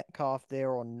have Metcalf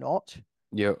there or not.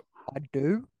 yep. I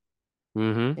do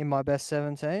Mm-hmm. in my best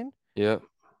 17. Yep.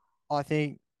 I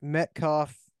think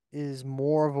Metcalf is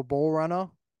more of a ball runner.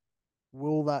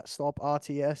 Will that stop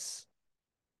RTS?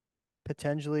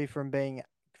 potentially from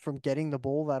getting the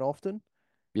ball that often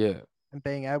Yeah. and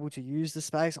being able to use the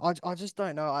space. I just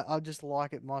don't know. I just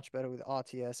like it much better with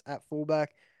RTS at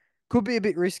fullback. Could be a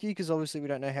bit risky because obviously we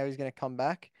don't know how he's going to come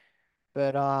back.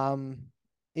 But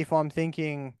if I'm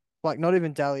thinking like not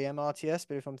even Dally M RTS,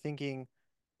 but if I'm thinking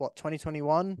what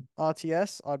 2021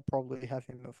 RTS, I'd probably have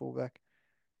him at fullback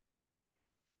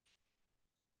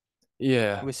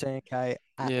Yeah. with CNK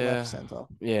at left Yeah. center.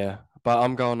 Yeah. But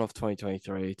I'm going off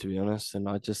 2023 to be honest, and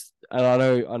I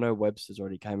know Webster's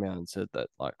already came out and said that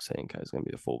like CNK is going to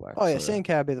be the fullback. Oh yeah, So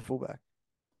CNK would be the fullback.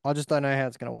 I just don't know how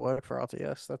it's going to work for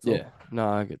RTS. That's all. yeah, no,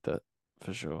 I get that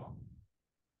for sure.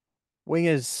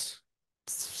 Wingers,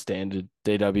 Standard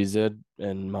DWZ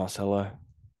and Marcelo,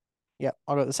 yep,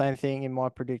 I got the same thing in my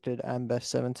predicted and best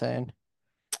 17.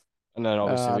 and then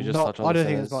obviously we just Not, touch on I the don't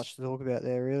think there's centers. much to talk about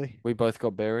there really. We both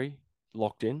got Berry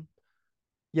locked in.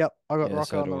 Yep, I got Yeah, Rocco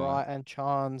so on the do I. right and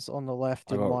Chance on the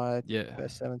left I in got my yeah,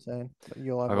 best 17. But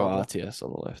you'll have I got other. RTS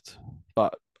on the left,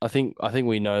 but I think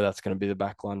we know that's going to be the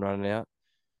back line running out.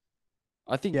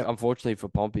 I think Yep, unfortunately for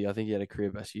Pompey, I think he had a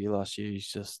career best year last year. He's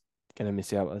just going to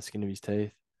miss out by the skin of his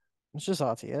teeth. it's just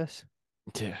RTS.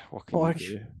 Yeah, what can you Like do?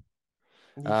 you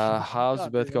Halves,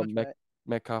 we can't do both got much, mate.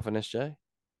 Metcalf and SJ.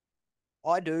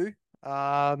 I do.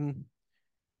 I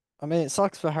mean, it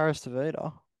sucks for Harris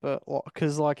Tavita, but what?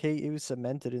 Because like he was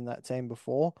cemented in that team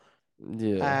before,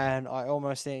 Yeah. and I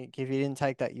almost think if he didn't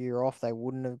take that year off, they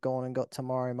wouldn't have gone and got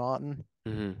Tamari Martin.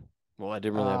 Well, I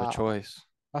didn't really have a Uh, choice.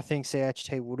 I think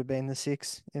CHT would have been the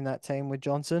six in that team with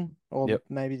Johnson, or Yep.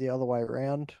 maybe the other way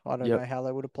around. I don't Yep. know how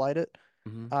they would have played it.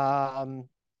 hmm Um,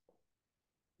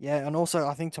 yeah, and also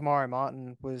I think Tamari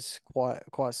Martin was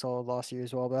quite solid last year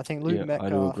as well. But I think Luke Yeah, I do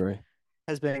Metcalf agree.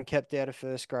 has been kept out of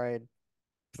first grade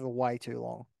for way too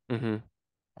long. hmm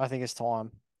I think it's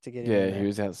time to get him in Yeah, he there.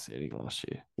 was outstanding last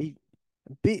year. He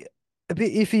a bit a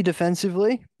bit iffy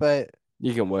defensively, but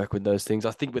You can work with those things.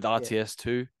 I think with yeah, RTS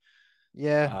too,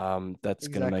 yeah, that's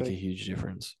going to make a exactly. huge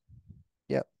difference.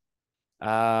 Yep,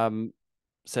 Um,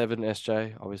 seven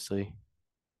SJ, obviously.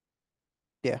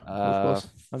 yeah, of Uh, course,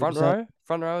 100%.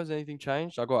 front row. Has anything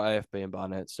changed? I got AFB and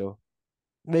Barnett still.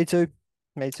 Me too,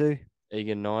 me too.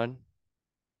 Egan nine.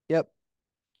 Yep,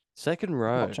 Second not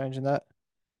row. changing that.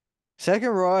 Second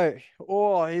row.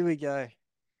 Oh, here we go.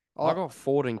 I I got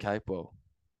Ford and Capewell.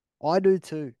 I do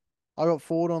too. I got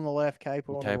Ford on the left,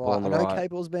 Capel And on the Capewell right. on I the know right.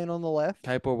 Capel's been on the left.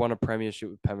 Capewell won a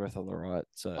premiership with Penrith on the right. I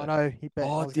So, know he bet. I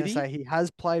oh, was did gonna he? say he has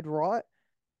played right,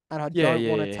 and I Yeah, don't yeah,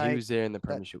 want to yeah. He take was there in the that.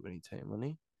 premiership winning team, wasn't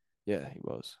he? Yeah, he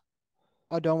was.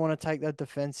 I don't want to take that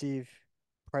defensive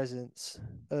presence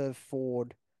of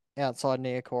Ford outside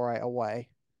Niokore away.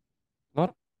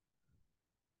 What?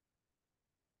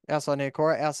 Outside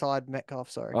Niokore, outside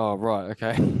Metcalf. Sorry. Oh, right.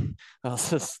 Okay. I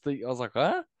was like,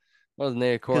 huh? What was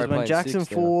Nia Because Corey when playing Jackson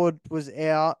six now? Ford was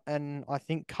out, and I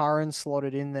think Curran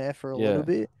slotted in there for a little Yeah.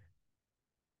 bit,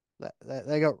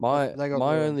 they got they got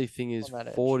My ruined only thing is on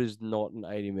that Ford edge. is not an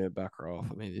 80-minute back row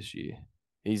for me this year.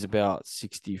 He's about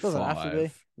Doesn't have to be.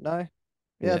 65. No.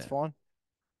 Yeah, it's Yeah. fine.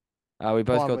 We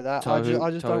both Fine got with that. Tohu.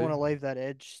 I just don't want Tohu. to leave that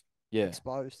edge Yeah.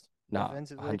 exposed Nah,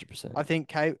 defensively. 100%. I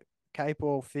think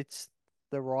Capel fits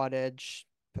the right edge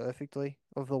perfectly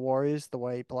of the Warriors the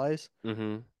way he plays.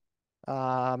 Mm-hmm.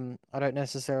 I don't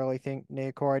necessarily think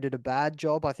Niokore did a bad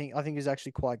job. I think he's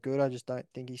actually quite good. I just don't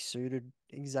think he suited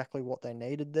exactly what they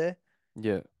needed there.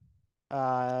 Yeah.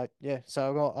 Yeah.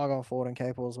 So I got Ford and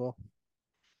Capel as well.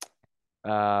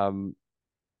 Um,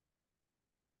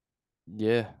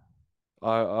 yeah.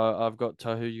 I've got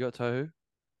Tohu. You got Tohu?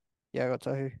 Yeah, I got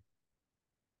Tohu.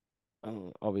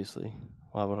 Obviously.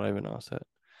 Why would I even ask that?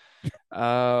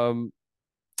 Um,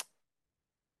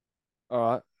 all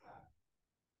right.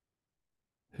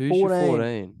 Who's your 14,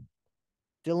 14?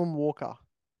 Dylan Walker.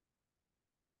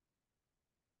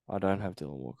 I don't have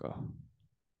Dylan Walker.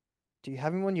 Do you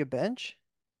have him on your bench?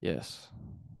 Yes.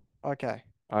 Okay.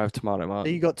 I have Tomato So you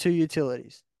Martin. got two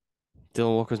utilities.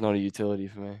 Dylan Walker's not a utility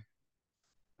for me.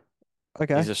 He's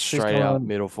Okay. a So he's straight coming out on.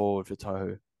 middle forward for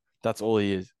Tohu. That's all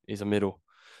he is. He's a middle.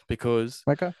 Because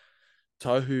Okay.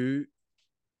 Tohu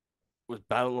was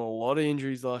battling a lot of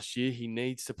injuries last year. He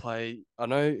needs to play. I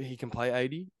know he can play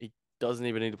 80. He doesn't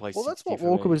even need to play Well, that's 60 what for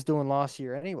Walker me. was doing last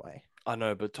year anyway. I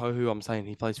know, but Tohu, I'm saying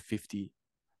he plays 50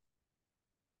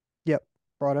 Yep.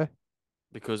 Righto.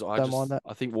 because Don't mind that.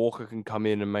 I think Walker can come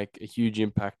in and make a huge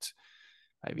impact,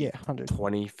 maybe Yeah, 100.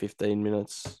 20, 15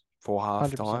 minutes for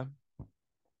half 100%. time.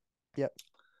 Yep.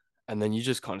 And then you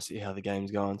just kind of see how the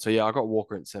game's going. So yeah, I got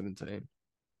Walker at 17.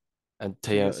 And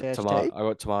So you got CHT? I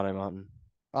got Tomato Martin.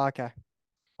 Okay.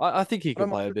 I think he I could don't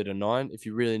play a mind. bit of nine if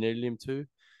you really needed him to.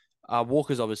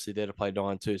 Walker's obviously there to play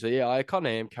nine too. So yeah, I kind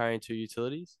of am carrying two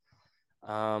utilities.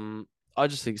 I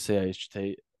just think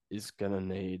CHT is gonna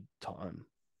need time.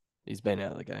 He's been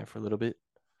out of the game for a little bit.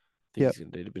 I think Yep. he's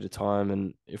gonna need a bit of time,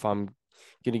 and if I'm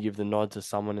gonna give the nod to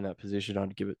someone in that position,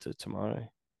 I'd give it to Tomorrow.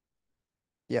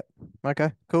 Yep.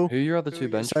 Okay. Cool. Who are your other two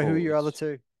bench So who are your other forwards?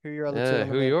 two? Who are your other two Yeah, on the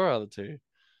who are bench? your other two?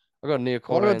 I got Well, I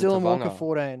Niokore got and Dylan Walker Tavanga.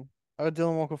 14. I got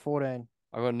Dylan Walker 14.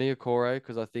 I got Niokore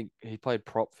because I think he played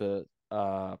prop for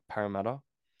Parramatta.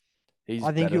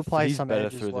 I think he'll play He's some better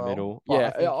edge as through the well, middle. but Yeah,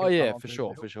 I think oh he'll come yeah, on for through the sure,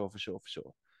 middle. for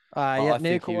sure. But Yeah, I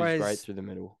think he was great through the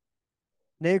middle.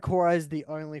 Nia Corey is the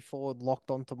only forward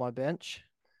locked onto my bench.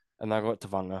 And I got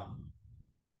Tavanga.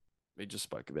 We just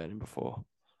spoke about him before.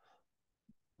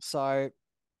 So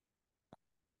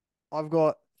I've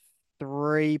got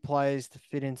three players to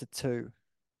fit into two.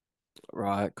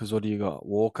 Right, because what do you got?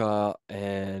 Walker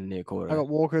and I Niokore. got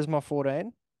Walker as my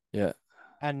 14 Yeah,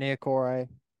 and Nia Corey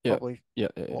yeah, probably yeah.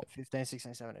 what 15,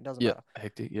 16, 17. It doesn't Yeah, matter.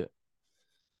 hectic, yeah.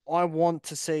 I want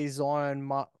to see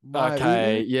Zion Okay,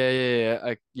 Mau'u.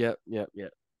 yeah.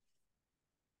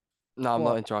 No, I'm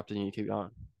not What? interrupting you. Keep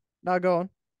going. No, go on.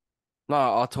 No,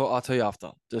 I'll tell you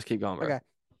after. Just keep going, bro. Okay.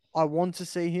 I want to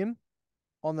see him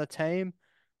on the team.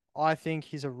 I think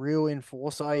he's a real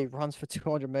enforcer. He runs for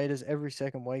 200 meters every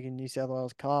second week in New South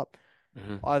Wales Cup.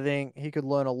 Hmm. I think he could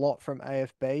learn a lot from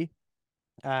AFB,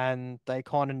 and they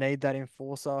kind of need that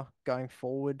enforcer going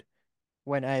forward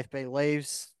when AFB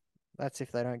leaves. That's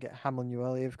if they don't get Hamlin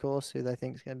Ueli, of course, who they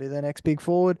think is going to be their next big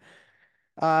forward.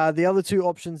 The other two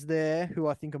options there, who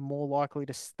I think are more likely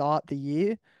to start the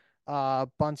year, are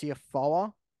Bunty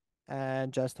Afoa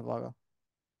and Jazz Tavaga.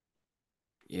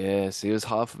 Yeah, see, it was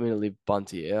hard for me to leave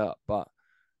Bunty out, but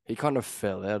he kind of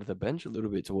fell out of the bench a little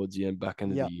bit towards the end, back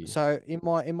end of the Yep. year. So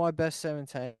in my best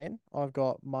 17, I've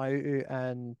got Mau'u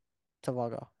and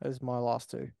Tavaga as my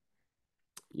last two.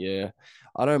 Yeah,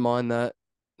 I don't mind that.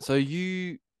 So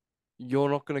you're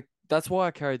not gonna. That's why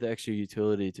I carried the extra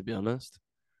utility, to be honest,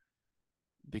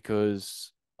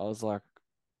 because I was like,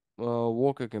 well,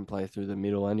 Walker can play through the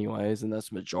middle anyways, and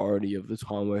that's majority of the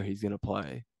time where he's gonna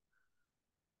play.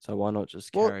 So why not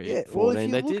just Well, carry yeah. Well,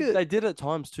 14? They did at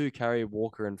times too carry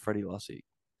Walker and Freddie Lussick.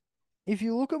 if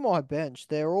you look at my bench,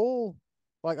 they're all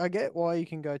like I get why you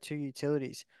can go two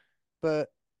utilities, but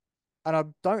and I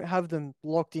don't have them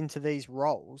locked into these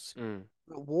roles. Mm.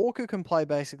 But Walker can play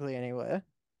basically anywhere.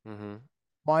 Mm-hmm.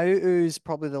 Mau'u's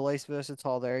probably the least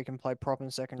versatile there. He can play prop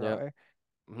and second Yep. row.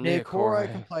 Near Niokore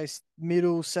can Corey. play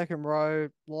middle, second row,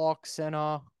 lock,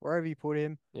 center, wherever you put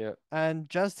him. Yep. And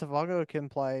Jazz Tavaga can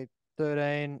play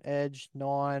 13, edge,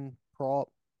 9, prop.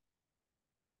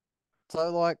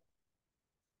 So, like,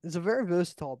 it's a very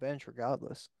versatile bench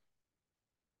regardless.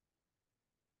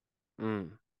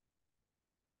 Mm.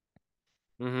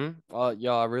 Mm-hmm.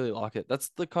 Yeah, I really like it. That's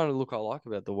the kind of look I like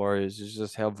about the Warriors, is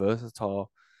just how versatile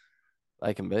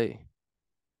they can be.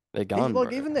 They're gone, Like,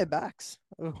 bro. even their backs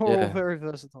are all Yeah. very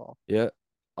versatile. Yeah.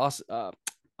 Us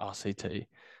RCT.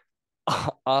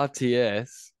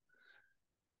 RTS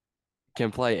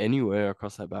can play anywhere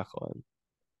across that back line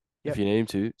if Yep. you need him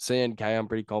to. CNK, I'm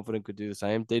pretty confident could do the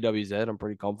same. DWZ, I'm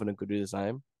pretty confident could do the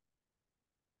same.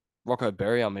 Rocco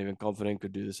Berry, I'm even confident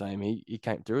could do the same. He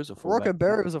came through as a Rocco fullback, didn't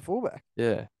Berry was a fullback. he?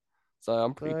 Yeah. So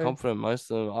I'm pretty So, confident most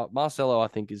of them. Marcelo, I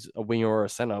think, is a winger or a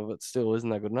center, but still, isn't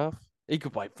that good enough? He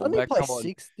could play doesn't he fullback. play Come on.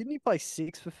 six? Didn't he play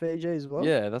six for Fiji as well?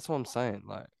 Yeah, that's what I'm saying.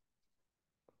 Like,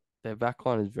 their back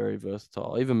line is very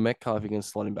versatile. Even Metcalf, you can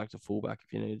slot him back to fullback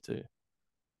if you needed to.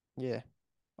 Yeah.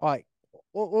 All right.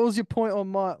 What was your point on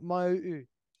my UU?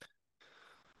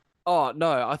 Oh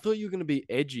no, I thought you were gonna be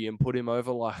edgy and put him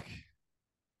over a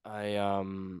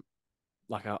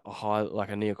a high like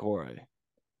a Neokore,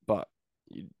 but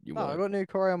you No, I weren't. got new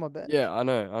Corey on my bench. Yeah, I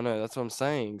know. That's what I'm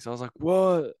saying. So I was like,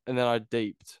 what? And then I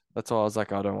deeped. That's why I was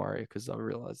like, oh, don't worry, because I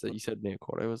realized that you said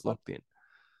Neokore was I, locked in.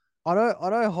 I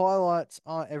know highlights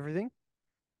aren't everything,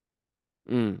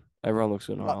 Everyone looks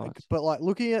good in but highlights. but like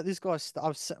looking at this guy's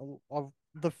I've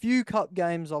the few cup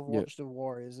games I've Yeah. watched of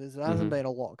Warriors, there hasn't Mm-hmm. been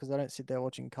a lot because I don't sit there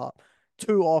watching cup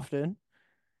too often.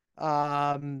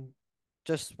 Um,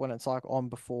 just when it's like on Yeah,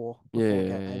 before yeah,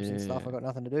 games and stuff, I yeah, got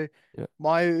nothing to do. yeah.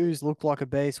 My U's looked like a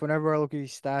beast. Whenever I look at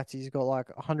his stats, he's got like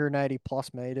 180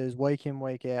 plus meters week in,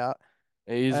 week out.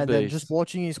 He's a And then just beast.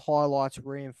 watching his highlights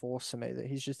reinforce to me that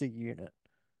he's just a unit,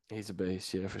 He's a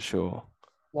beast. Yeah, for sure,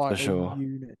 for like a sure.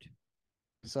 unit.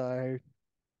 So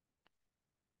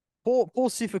poor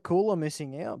Sifakula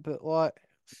missing out, but like,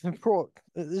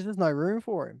 there's just no room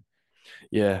for him.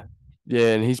 Yeah,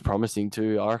 yeah, and he's promising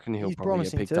too. I reckon he'll He's probably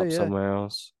get promising picked too. up Yeah, somewhere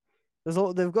else.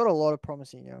 they've got a lot of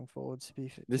promising young forwards to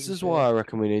This be is why fair. I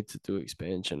reckon we need to do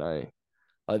expansion, eh?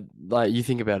 Like you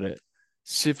think about it,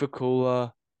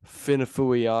 Sifakula,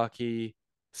 Finafuiaki.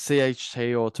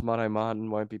 CHT or Tomato Martin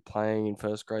won't be playing in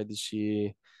first grade this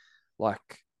year.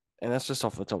 Like, and that's just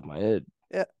off the top of my head.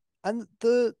 Yeah, and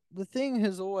the thing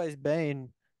has always been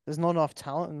there's not enough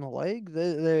talent in the league.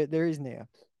 There is now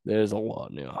There's a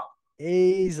lot now.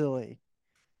 easily.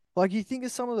 Like you think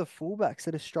of some of the fullbacks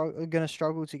that are going to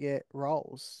struggle to get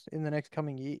roles in the next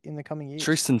coming year in the coming years.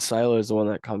 Tristan Sailor is the one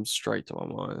that comes straight to my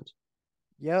mind.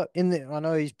 Yeah, I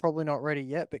know he's probably not ready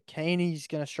yet, but Keeney's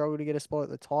going to struggle to get a spot at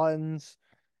the Titans.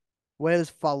 Where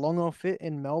does Falongo fit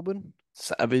in Melbourne?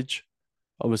 Savage.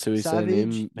 Obviously, we've seen Savage,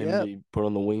 him yeah. be put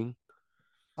on the wing.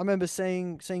 I remember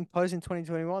seeing posts in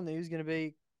 2021 that he was going to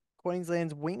be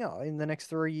Queensland's winger in the next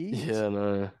 3 years. Yeah,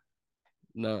 no,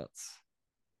 nuts.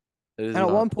 It is And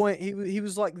at one nuts. point, he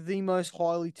was like the most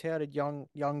highly touted young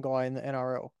guy in the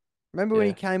NRL. Remember when he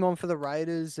Yeah. came on for the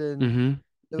Raiders and Mhm.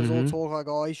 there was all Mhm. talk like,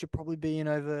 oh, he should probably be in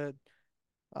over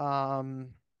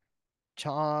um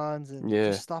Chans and just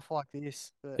Yeah. stuff like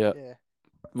this. But Yeah. yeah,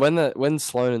 When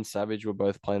Sloan and Savage were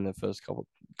both playing their first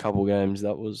couple games,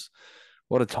 that was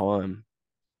what a time.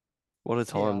 What a yeah,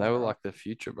 time. I They know, were right? like the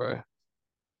future, bro.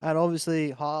 And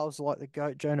obviously, halves like the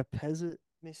goat Jonah Pezzett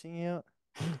missing out.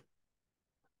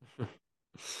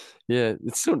 Yeah,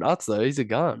 it's still nuts though. He's a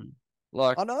gun.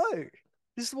 Like, I know.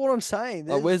 This is what I'm saying.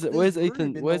 where's There's where's room Ethan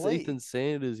in the where's league. Ethan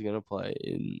Sanders gonna play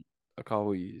in a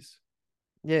couple of years?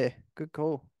 Yeah, good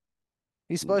call.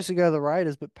 He's supposed to go to the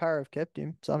Raiders, but Para have kept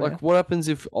him somehow. Like, what happens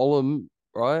if Olam,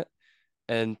 right,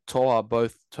 and Toa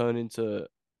both turn into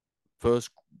first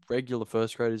regular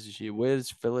first graders this year? Where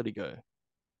does Felity go?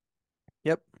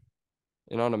 Yep.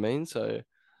 You know what I mean? So,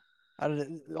 I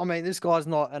mean, this guy's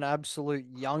not an absolute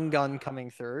young gun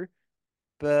coming through,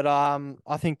 but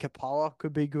I think Kapala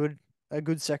could be a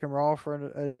good second role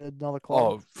for another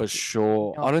club. oh, for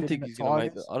sure. Young fit in at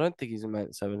Tigers. I don't think he's gonna make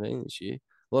the 17 this year.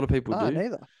 A lot of people No, do,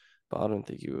 neither. but I don't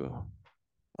think he will.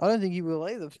 I don't think he will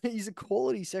either. He's a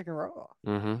quality second rower.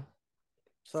 Mm-hmm.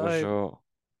 For So sure.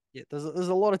 yeah, there's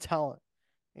a lot of talent,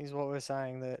 is what we're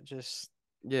saying that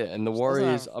Yeah, and the just doesn't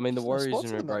Warriors, have I mean, the just no Warriors are spots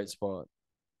in at a the great moment. spot.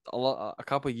 A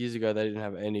couple of years ago, they didn't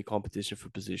have any competition for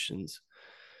positions,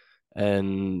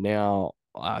 and now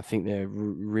I think they're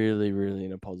really, really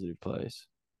in a positive place.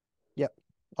 Yep,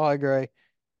 I agree.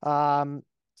 Um,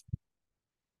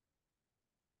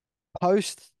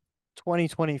 Post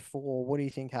 2024, what do you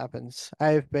think happens?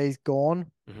 AFB's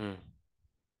gone. Hmm.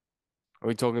 Are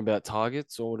we talking about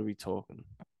targets or what are we talking?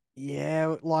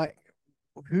 Yeah, like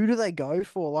who do they go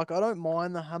for? Like I don't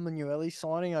mind the Hamanueli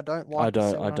signing. I don't like the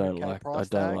I 700K price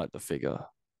don't tag. like the figure.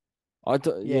 I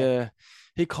do, Yeah, yeah,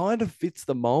 he kind of fits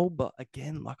the mold, but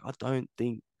again, like I don't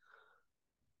think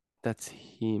that's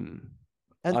him.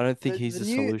 and I don't think the he's the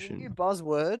the new solution.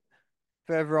 buzzword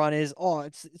for everyone is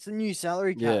it's a new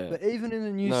salary cap. Yeah, But even in the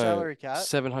new no, salary cap,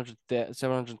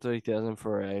 730,000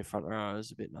 for a front row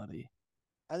is a bit nutty.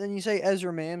 and then you see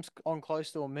Ezra Mams on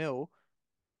close to a mil,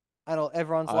 and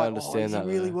everyone's I like, oh, is understand he that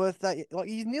really though. worth that? Like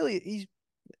he's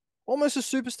almost a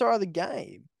superstar of the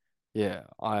game, Yeah,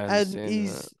 I and understand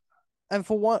that.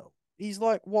 for what he's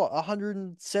like what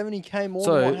 170K more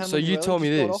than what So you Hamanueli tell me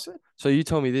just got this. offered. So you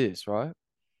tell me this, right?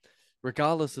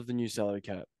 Regardless of the new salary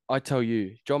cap, I tell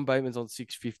you, John Bateman's on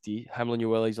 650, Hamlin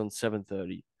Ueli's on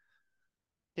 730.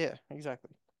 Yeah, exactly.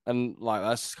 And like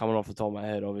that's just coming off the top of my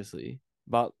head, obviously.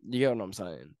 But you get what I'm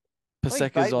saying. I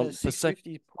think Paseka's Bateman at on six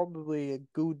fifty is probably a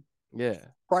good yeah.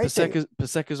 great deal.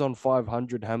 Paseka's on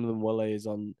 500, Hamlin Ueli is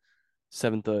on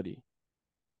 730.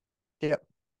 Yep.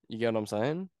 You get what I'm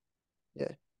saying?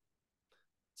 Yeah,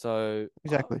 So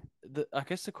exactly. I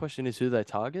guess the question is who they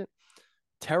target.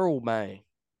 Terrell May.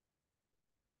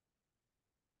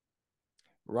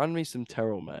 Run me some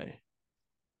Terrell May.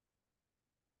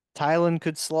 Taylor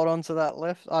could slot onto that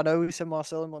left. I know we said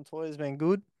Marcelo Montoya's been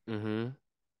good. Mm-hmm.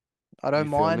 I You don't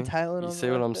feel mind me? Taylor You on the see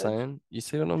what I'm left edge. saying? You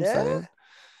see what I'm Yeah, saying?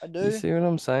 I You do. see what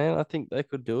I'm saying? I think they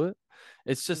could do it.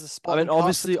 It's There's a just, I spot mean, and cut for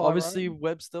obviously Tyrone.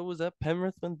 Webster was at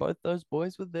Penrith when both those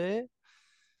boys were there.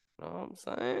 Know what I'm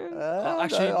saying?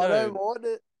 Actually, No, I don't no, mind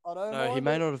it. I don't no, he mind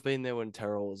may it. not have been there when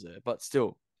Terrell was there, but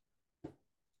still,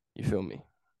 you feel me?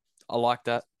 I like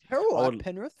that. Was Terrell I at would,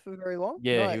 Penrith for very long?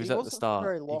 yeah, No, he he was at the wasn't for start.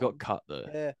 very He got long. cut though,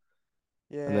 Yeah, and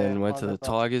yeah, then went I to the remember.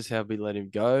 Tigers. How we let him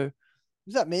go?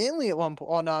 Was that Manly at one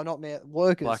point? Oh no, not Manly.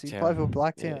 Workers. He played for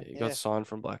Blacktown. Yeah, Blacktown. he got Yeah. signed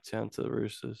from Blacktown to the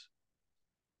Roosters.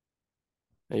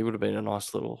 He would have been a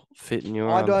nice little fit in your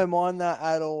I don't mind that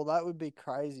at all. That would be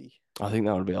crazy. I think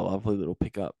that would be a lovely little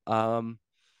pickup.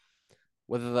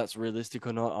 Whether that's realistic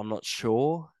or not, I'm not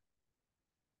sure.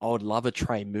 I would love a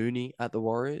Trey Mooney at the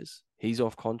Warriors. He's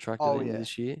off contract at the Oh end of yeah.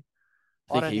 this year.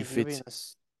 I I think don't he think he'll be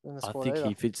fits. in the I squad think he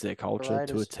either. fits their The culture to a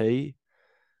Raiders. T.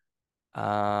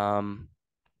 Um,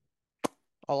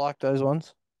 I like those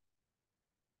ones.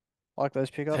 Like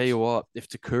those Tell you pickups. what, if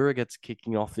Takura gets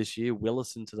kicking off this year,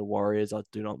 Willison to the Warriors, I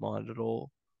do not mind at all.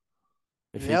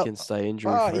 If he Yep. can stay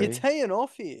injury Wow, you're free. teeing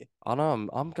off here. I know I'm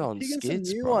You're going picking some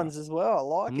skits, new bro. ones as well. I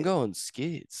like I'm it. going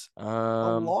skits. I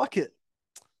like it.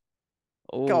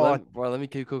 Oh, Go on. let me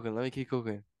keep cooking. Let me keep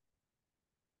cooking.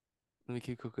 Let me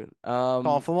keep cooking. Come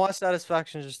on, for my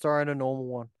satisfaction, just throw in a normal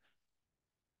one.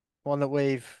 One that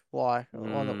we've one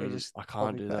that we just I can't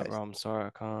copy do that, bro. paste. I'm sorry, I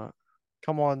can't.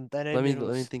 Come on, they need Let me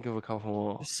noodles. think of a couple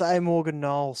more. Just say Morgan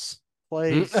Knowles, Bro,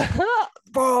 please, I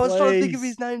was trying to think of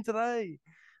his please. name today.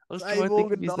 I was Say trying to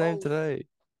think of Morgan his name Knowles. today.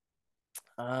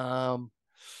 Um,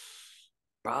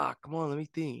 come on, let me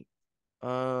think.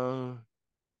 Um,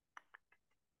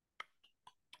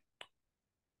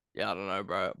 yeah, I don't know,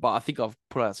 bro. But I think I've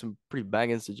put out some pretty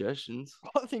banging suggestions.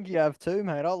 I think you have too,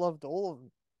 mate. I loved all of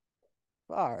them.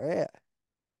 Far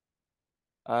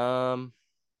out. Um,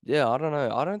 yeah, I don't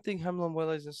know. I don't think Hamlin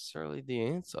Wello is necessarily the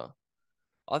answer.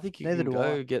 I think you Neither can do I.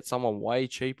 go get someone way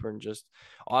cheaper and just.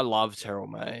 I love Terrell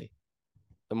May.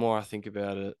 The more I think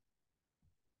about it,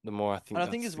 the more I And think I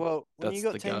think as well, when you that's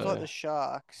got the teams like go. the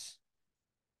Sharks,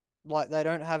 like they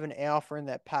don't have an alpha in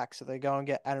their pack, so they go and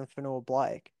get Adam Fanua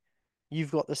Blake.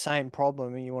 You've got the same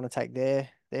problem, and you want to take their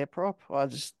prop.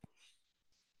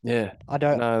 Yeah. I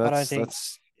don't, No, I don't think.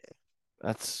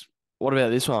 that's. What about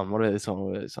this one? What about this one? What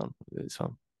about this one? What about this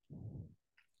one?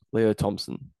 Leo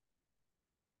Thompson.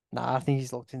 Nah, I think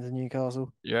he's locked into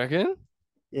Newcastle. You reckon?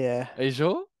 Yeah, Are you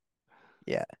sure?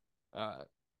 yeah. All right.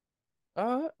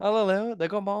 All right. I'll allow it. They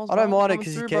got Miles I don't Martin mind it coming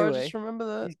because he's through, bro. Just Kiwi. remember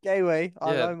that. He's Kiwi.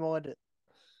 I Yeah, don't mind it.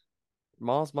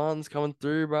 Miles Martin's coming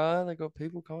through, bro. They got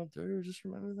people coming through. Just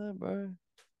remember that, bro.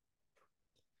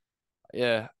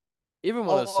 Yeah. Even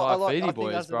one of the Oh, I like. I Saifidi think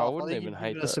boys, that's bro. I enough. I wouldn't think even you've hate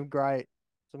given us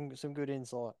that. some good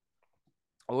insight.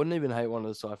 I wouldn't even hate one of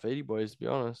the Saifidi boys, to be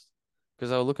honest, because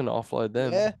they were looking to offload Yeah,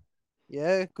 them.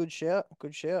 yeah. Good shout.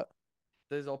 Good shout.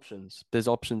 There's options. There's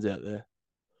options out there.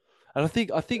 And I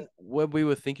Yeah. think when we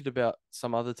were thinking about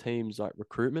some other teams like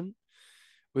recruitment,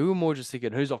 we were more just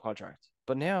thinking who's off contract.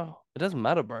 But now it doesn't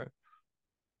matter, bro.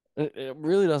 It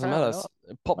really doesn't matter. Apparently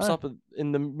not. It pops No. up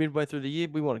in the midway through the year.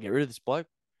 We want to get rid of this bloke.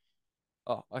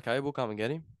 Oh, okay, we'll come and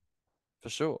get him for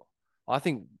sure. I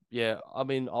think, yeah. I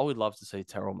mean, I would love to see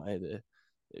Terrell May there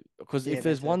because Yeah, if me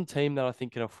there's too. one team that I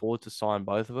think can afford to sign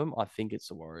both of them, I think it's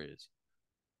the Warriors.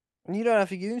 And you don't have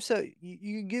to give him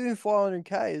you can give him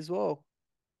 500K as well.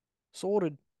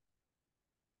 Sorted.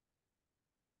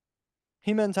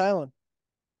 Him and Talon.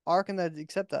 I reckon they'd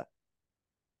accept that.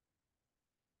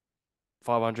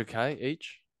 500K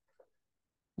each.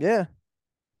 Yeah.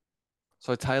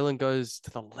 So Taylor goes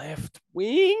to the left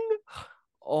wing.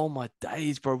 Oh my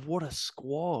days, bro! What a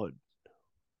squad!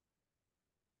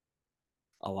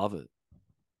 I love it.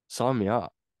 Sign me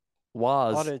up. I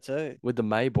Was do too. with the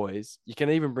May boys. You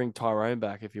can even bring Tyrone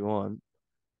back if you want.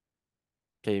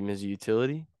 Keep him as a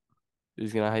utility.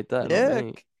 Who's gonna hate that? Not Yeah.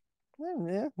 me.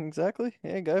 Yeah, exactly.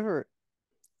 Yeah, go for it.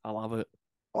 I love it.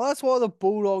 Well, that's why the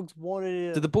Bulldogs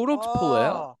wanted Did the him. Bulldogs pull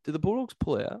out? Ah, Did the Bulldogs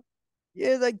pull out?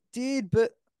 yeah, they did,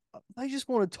 but they just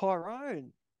wanted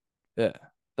Tyrone. Yeah.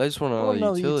 They just want They want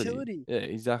another another utility. utility. Yeah,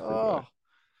 exactly, bro. Oh, all right,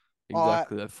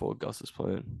 Exactly that Ford Gus is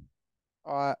playing.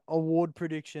 all right. Award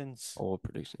predictions. All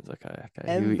predictions. Okay,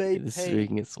 okay. This is where you MVP.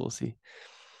 can get saucy.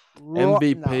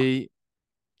 Right, nah. MVP.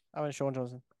 I mean, Sean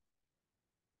Johnson.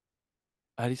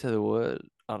 How do you say the word?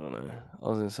 I don't know. I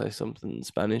was gonna say something in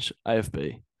Spanish.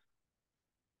 AFB.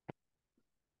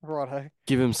 Righto.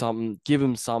 Give him something. Give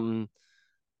him something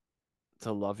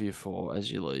to love you for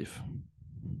as you leave.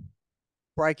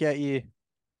 Breakout year.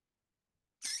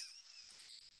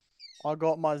 I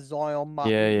got my Zion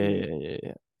Yeah, yeah, Martin yeah, yeah,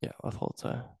 yeah. Yeah, I thought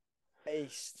so.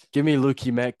 Beast. Give me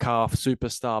Lukey Metcalf,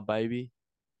 superstar baby.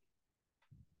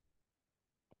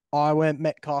 I went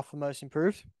Metcalf for most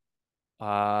improved.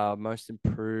 Most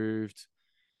improved.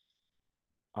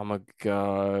 I'm gonna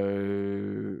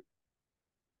go.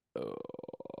 Give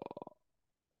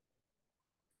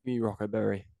me Rocco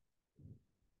Berry.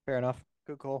 Fair enough.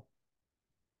 Good call.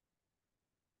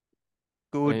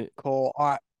 I Good mean, call. All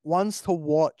right. Ones to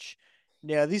watch.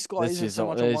 Now, this guy isn't so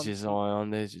much a There's one your to. Zion.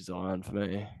 There's your Zion for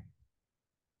me.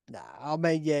 Nah, I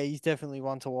mean, yeah, he's definitely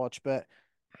one to watch, but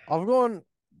I've gone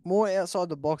more outside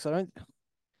the box. I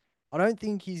don't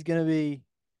think he's gonna be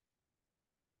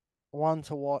one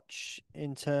to watch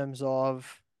in terms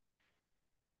of.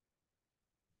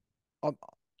 I,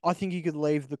 I think he could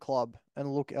leave the club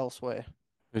and look elsewhere.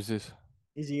 Who's this?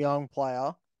 He's a young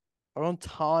player. I on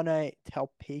Tane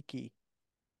Taupiki.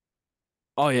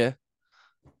 Oh yeah.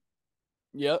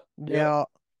 Yep. Yep. Now,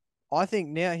 I think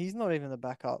now he's not even the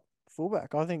backup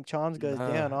fullback. I think Chance goes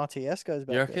down, Nah. RTS goes You back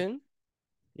there. reckon?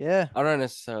 Yeah. I don't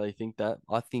necessarily think that.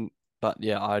 I think, but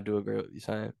yeah, I do agree with what you're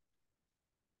saying.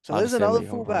 So I there's understand where another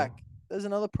you're coming from. fullback. There's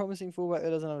another promising fullback that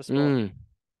doesn't have a spot. Mm,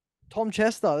 Tom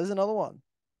Chester. There's another one.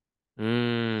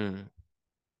 mm.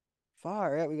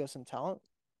 Far out. We got some talent.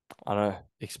 I know.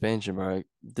 Expansion, bro.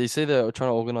 Do you see they're trying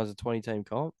to organize a 20 team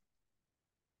comp?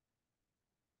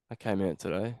 That came out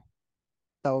today.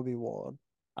 That would be wild.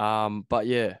 But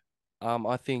yeah,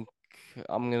 I think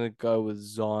I'm gonna go with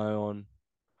Zion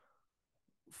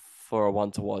for a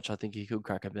one to watch. I think he could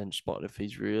crack a bench spot if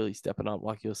he's really stepping up,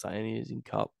 like you're saying he is in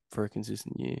Cup for a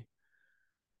consistent year.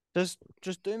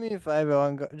 Just do me a favor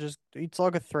and just it's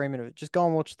like a 3 minute. Just go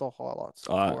and watch the highlights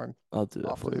All right, for him I'll do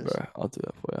that for after you, this. bro. I'll do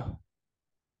that for you.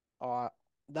 All right.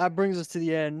 That brings us to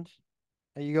the end.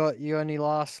 You got any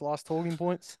last talking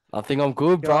points? I think I'm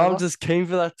good, Go bro. I'm over. just keen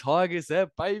for that Tiger set,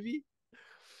 baby.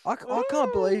 I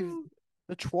can't believe Woo!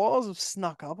 the trials have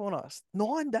snuck up on us.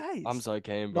 nine I'm days. so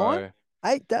keen, Nine? bro.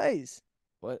 8 days.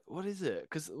 What is it?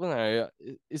 Because no,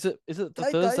 is it It's the 8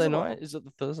 days Thursday away. night? Is it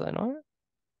the Thursday night?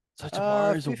 So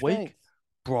tomorrow's a week, 15th.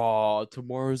 bro.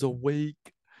 Tomorrow's a week.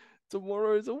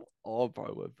 Tomorrow's a oh,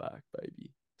 bro. We're back,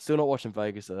 baby. Still not watching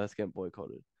Vegas, so that's getting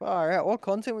boycotted. Far out. What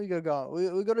content we got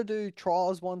going? We got to do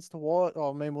trials once to what? Oh,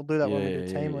 I mean, we'll do that Yeah, when we do yeah,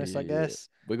 yeah, team yeah, list, I yeah, yeah. guess.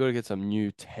 We got to get some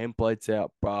new templates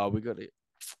out, bro. We Got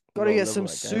got to to get level some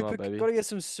that game up, super. Got baby. to get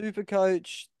some super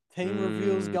coach team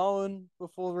reveals Mm, going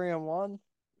before round one.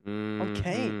 I'm keen.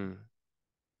 mm-hmm.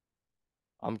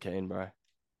 I'm keen, bro.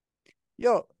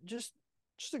 Yo, just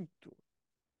to,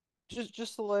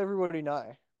 just to let everybody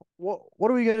know, what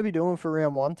are we going to be doing for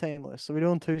round one team list? Are we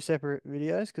doing two separate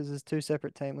videos because there's two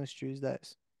separate team list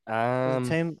Tuesdays? There's a Um,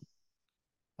 team.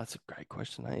 that's a great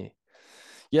question, hey.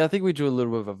 Yeah, I think we do a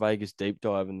little bit of a Vegas deep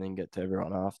dive and then get to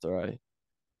everyone after, eh?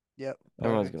 Yep,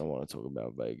 Everyone's gonna perfect, want to talk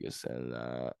about Vegas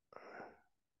and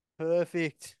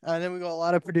perfect. And then we got a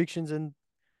lot of predictions and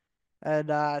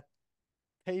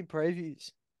team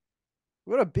previews.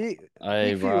 We got a hey,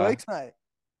 big few bro, weeks, mate.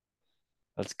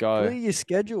 let's go. Clear your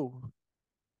schedule.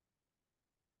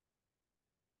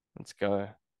 Let's go.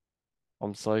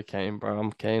 I'm so keen, bro.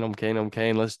 I'm keen. I'm keen. I'm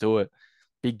keen. Let's do it.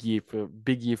 Big year for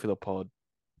the pod.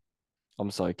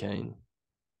 I'm so keen.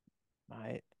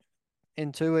 Mate.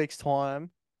 In 2 weeks'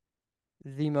 time,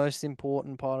 the most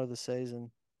important part of the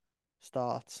season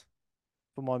starts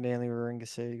for my Manly Warringah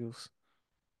Seagulls.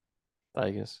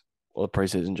 Vegas or the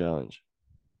preseason challenge.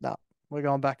 No, we're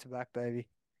going back to back, baby.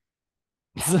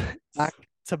 Back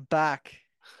to back.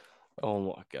 Oh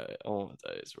my god. Oh my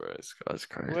days, bro. That's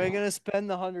We're crazy. gonna spend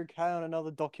the 100K on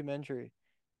another documentary.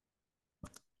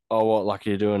 Oh, what like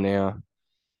you're doing now?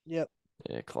 Yep,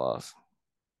 Yeah, class.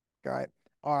 great.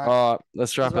 All right, All right,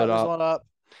 let's let's wrap it wrap this up. one up.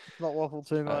 Not waffle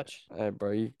too Hey, much. hey,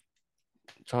 bro, you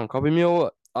trying to copy me or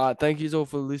what? All right, thank you all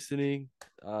for listening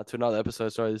to another episode.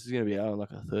 Sorry, this is gonna be out on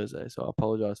like a Thursday, so I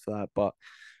apologize for that. But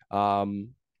um,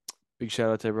 big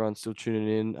shout out to everyone still tuning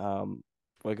in.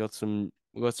 We got some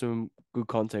good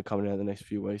content coming out in the next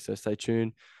few weeks, so stay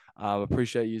tuned.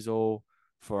 Appreciate you all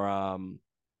for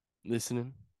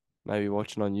listening, maybe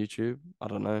watching on YouTube. I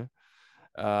don't know.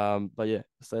 But yeah,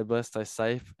 stay blessed, stay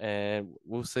safe, and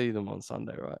we'll see them on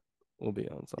Sunday, right? We'll be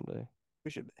on Sunday. We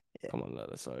should be. Yeah, Come on, let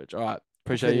us know. All right. we'll fit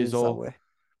Appreciate it you in all. somewhere.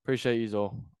 Appreciate you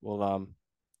all. We'll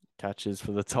catch us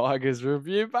for the Tigers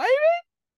review, baby.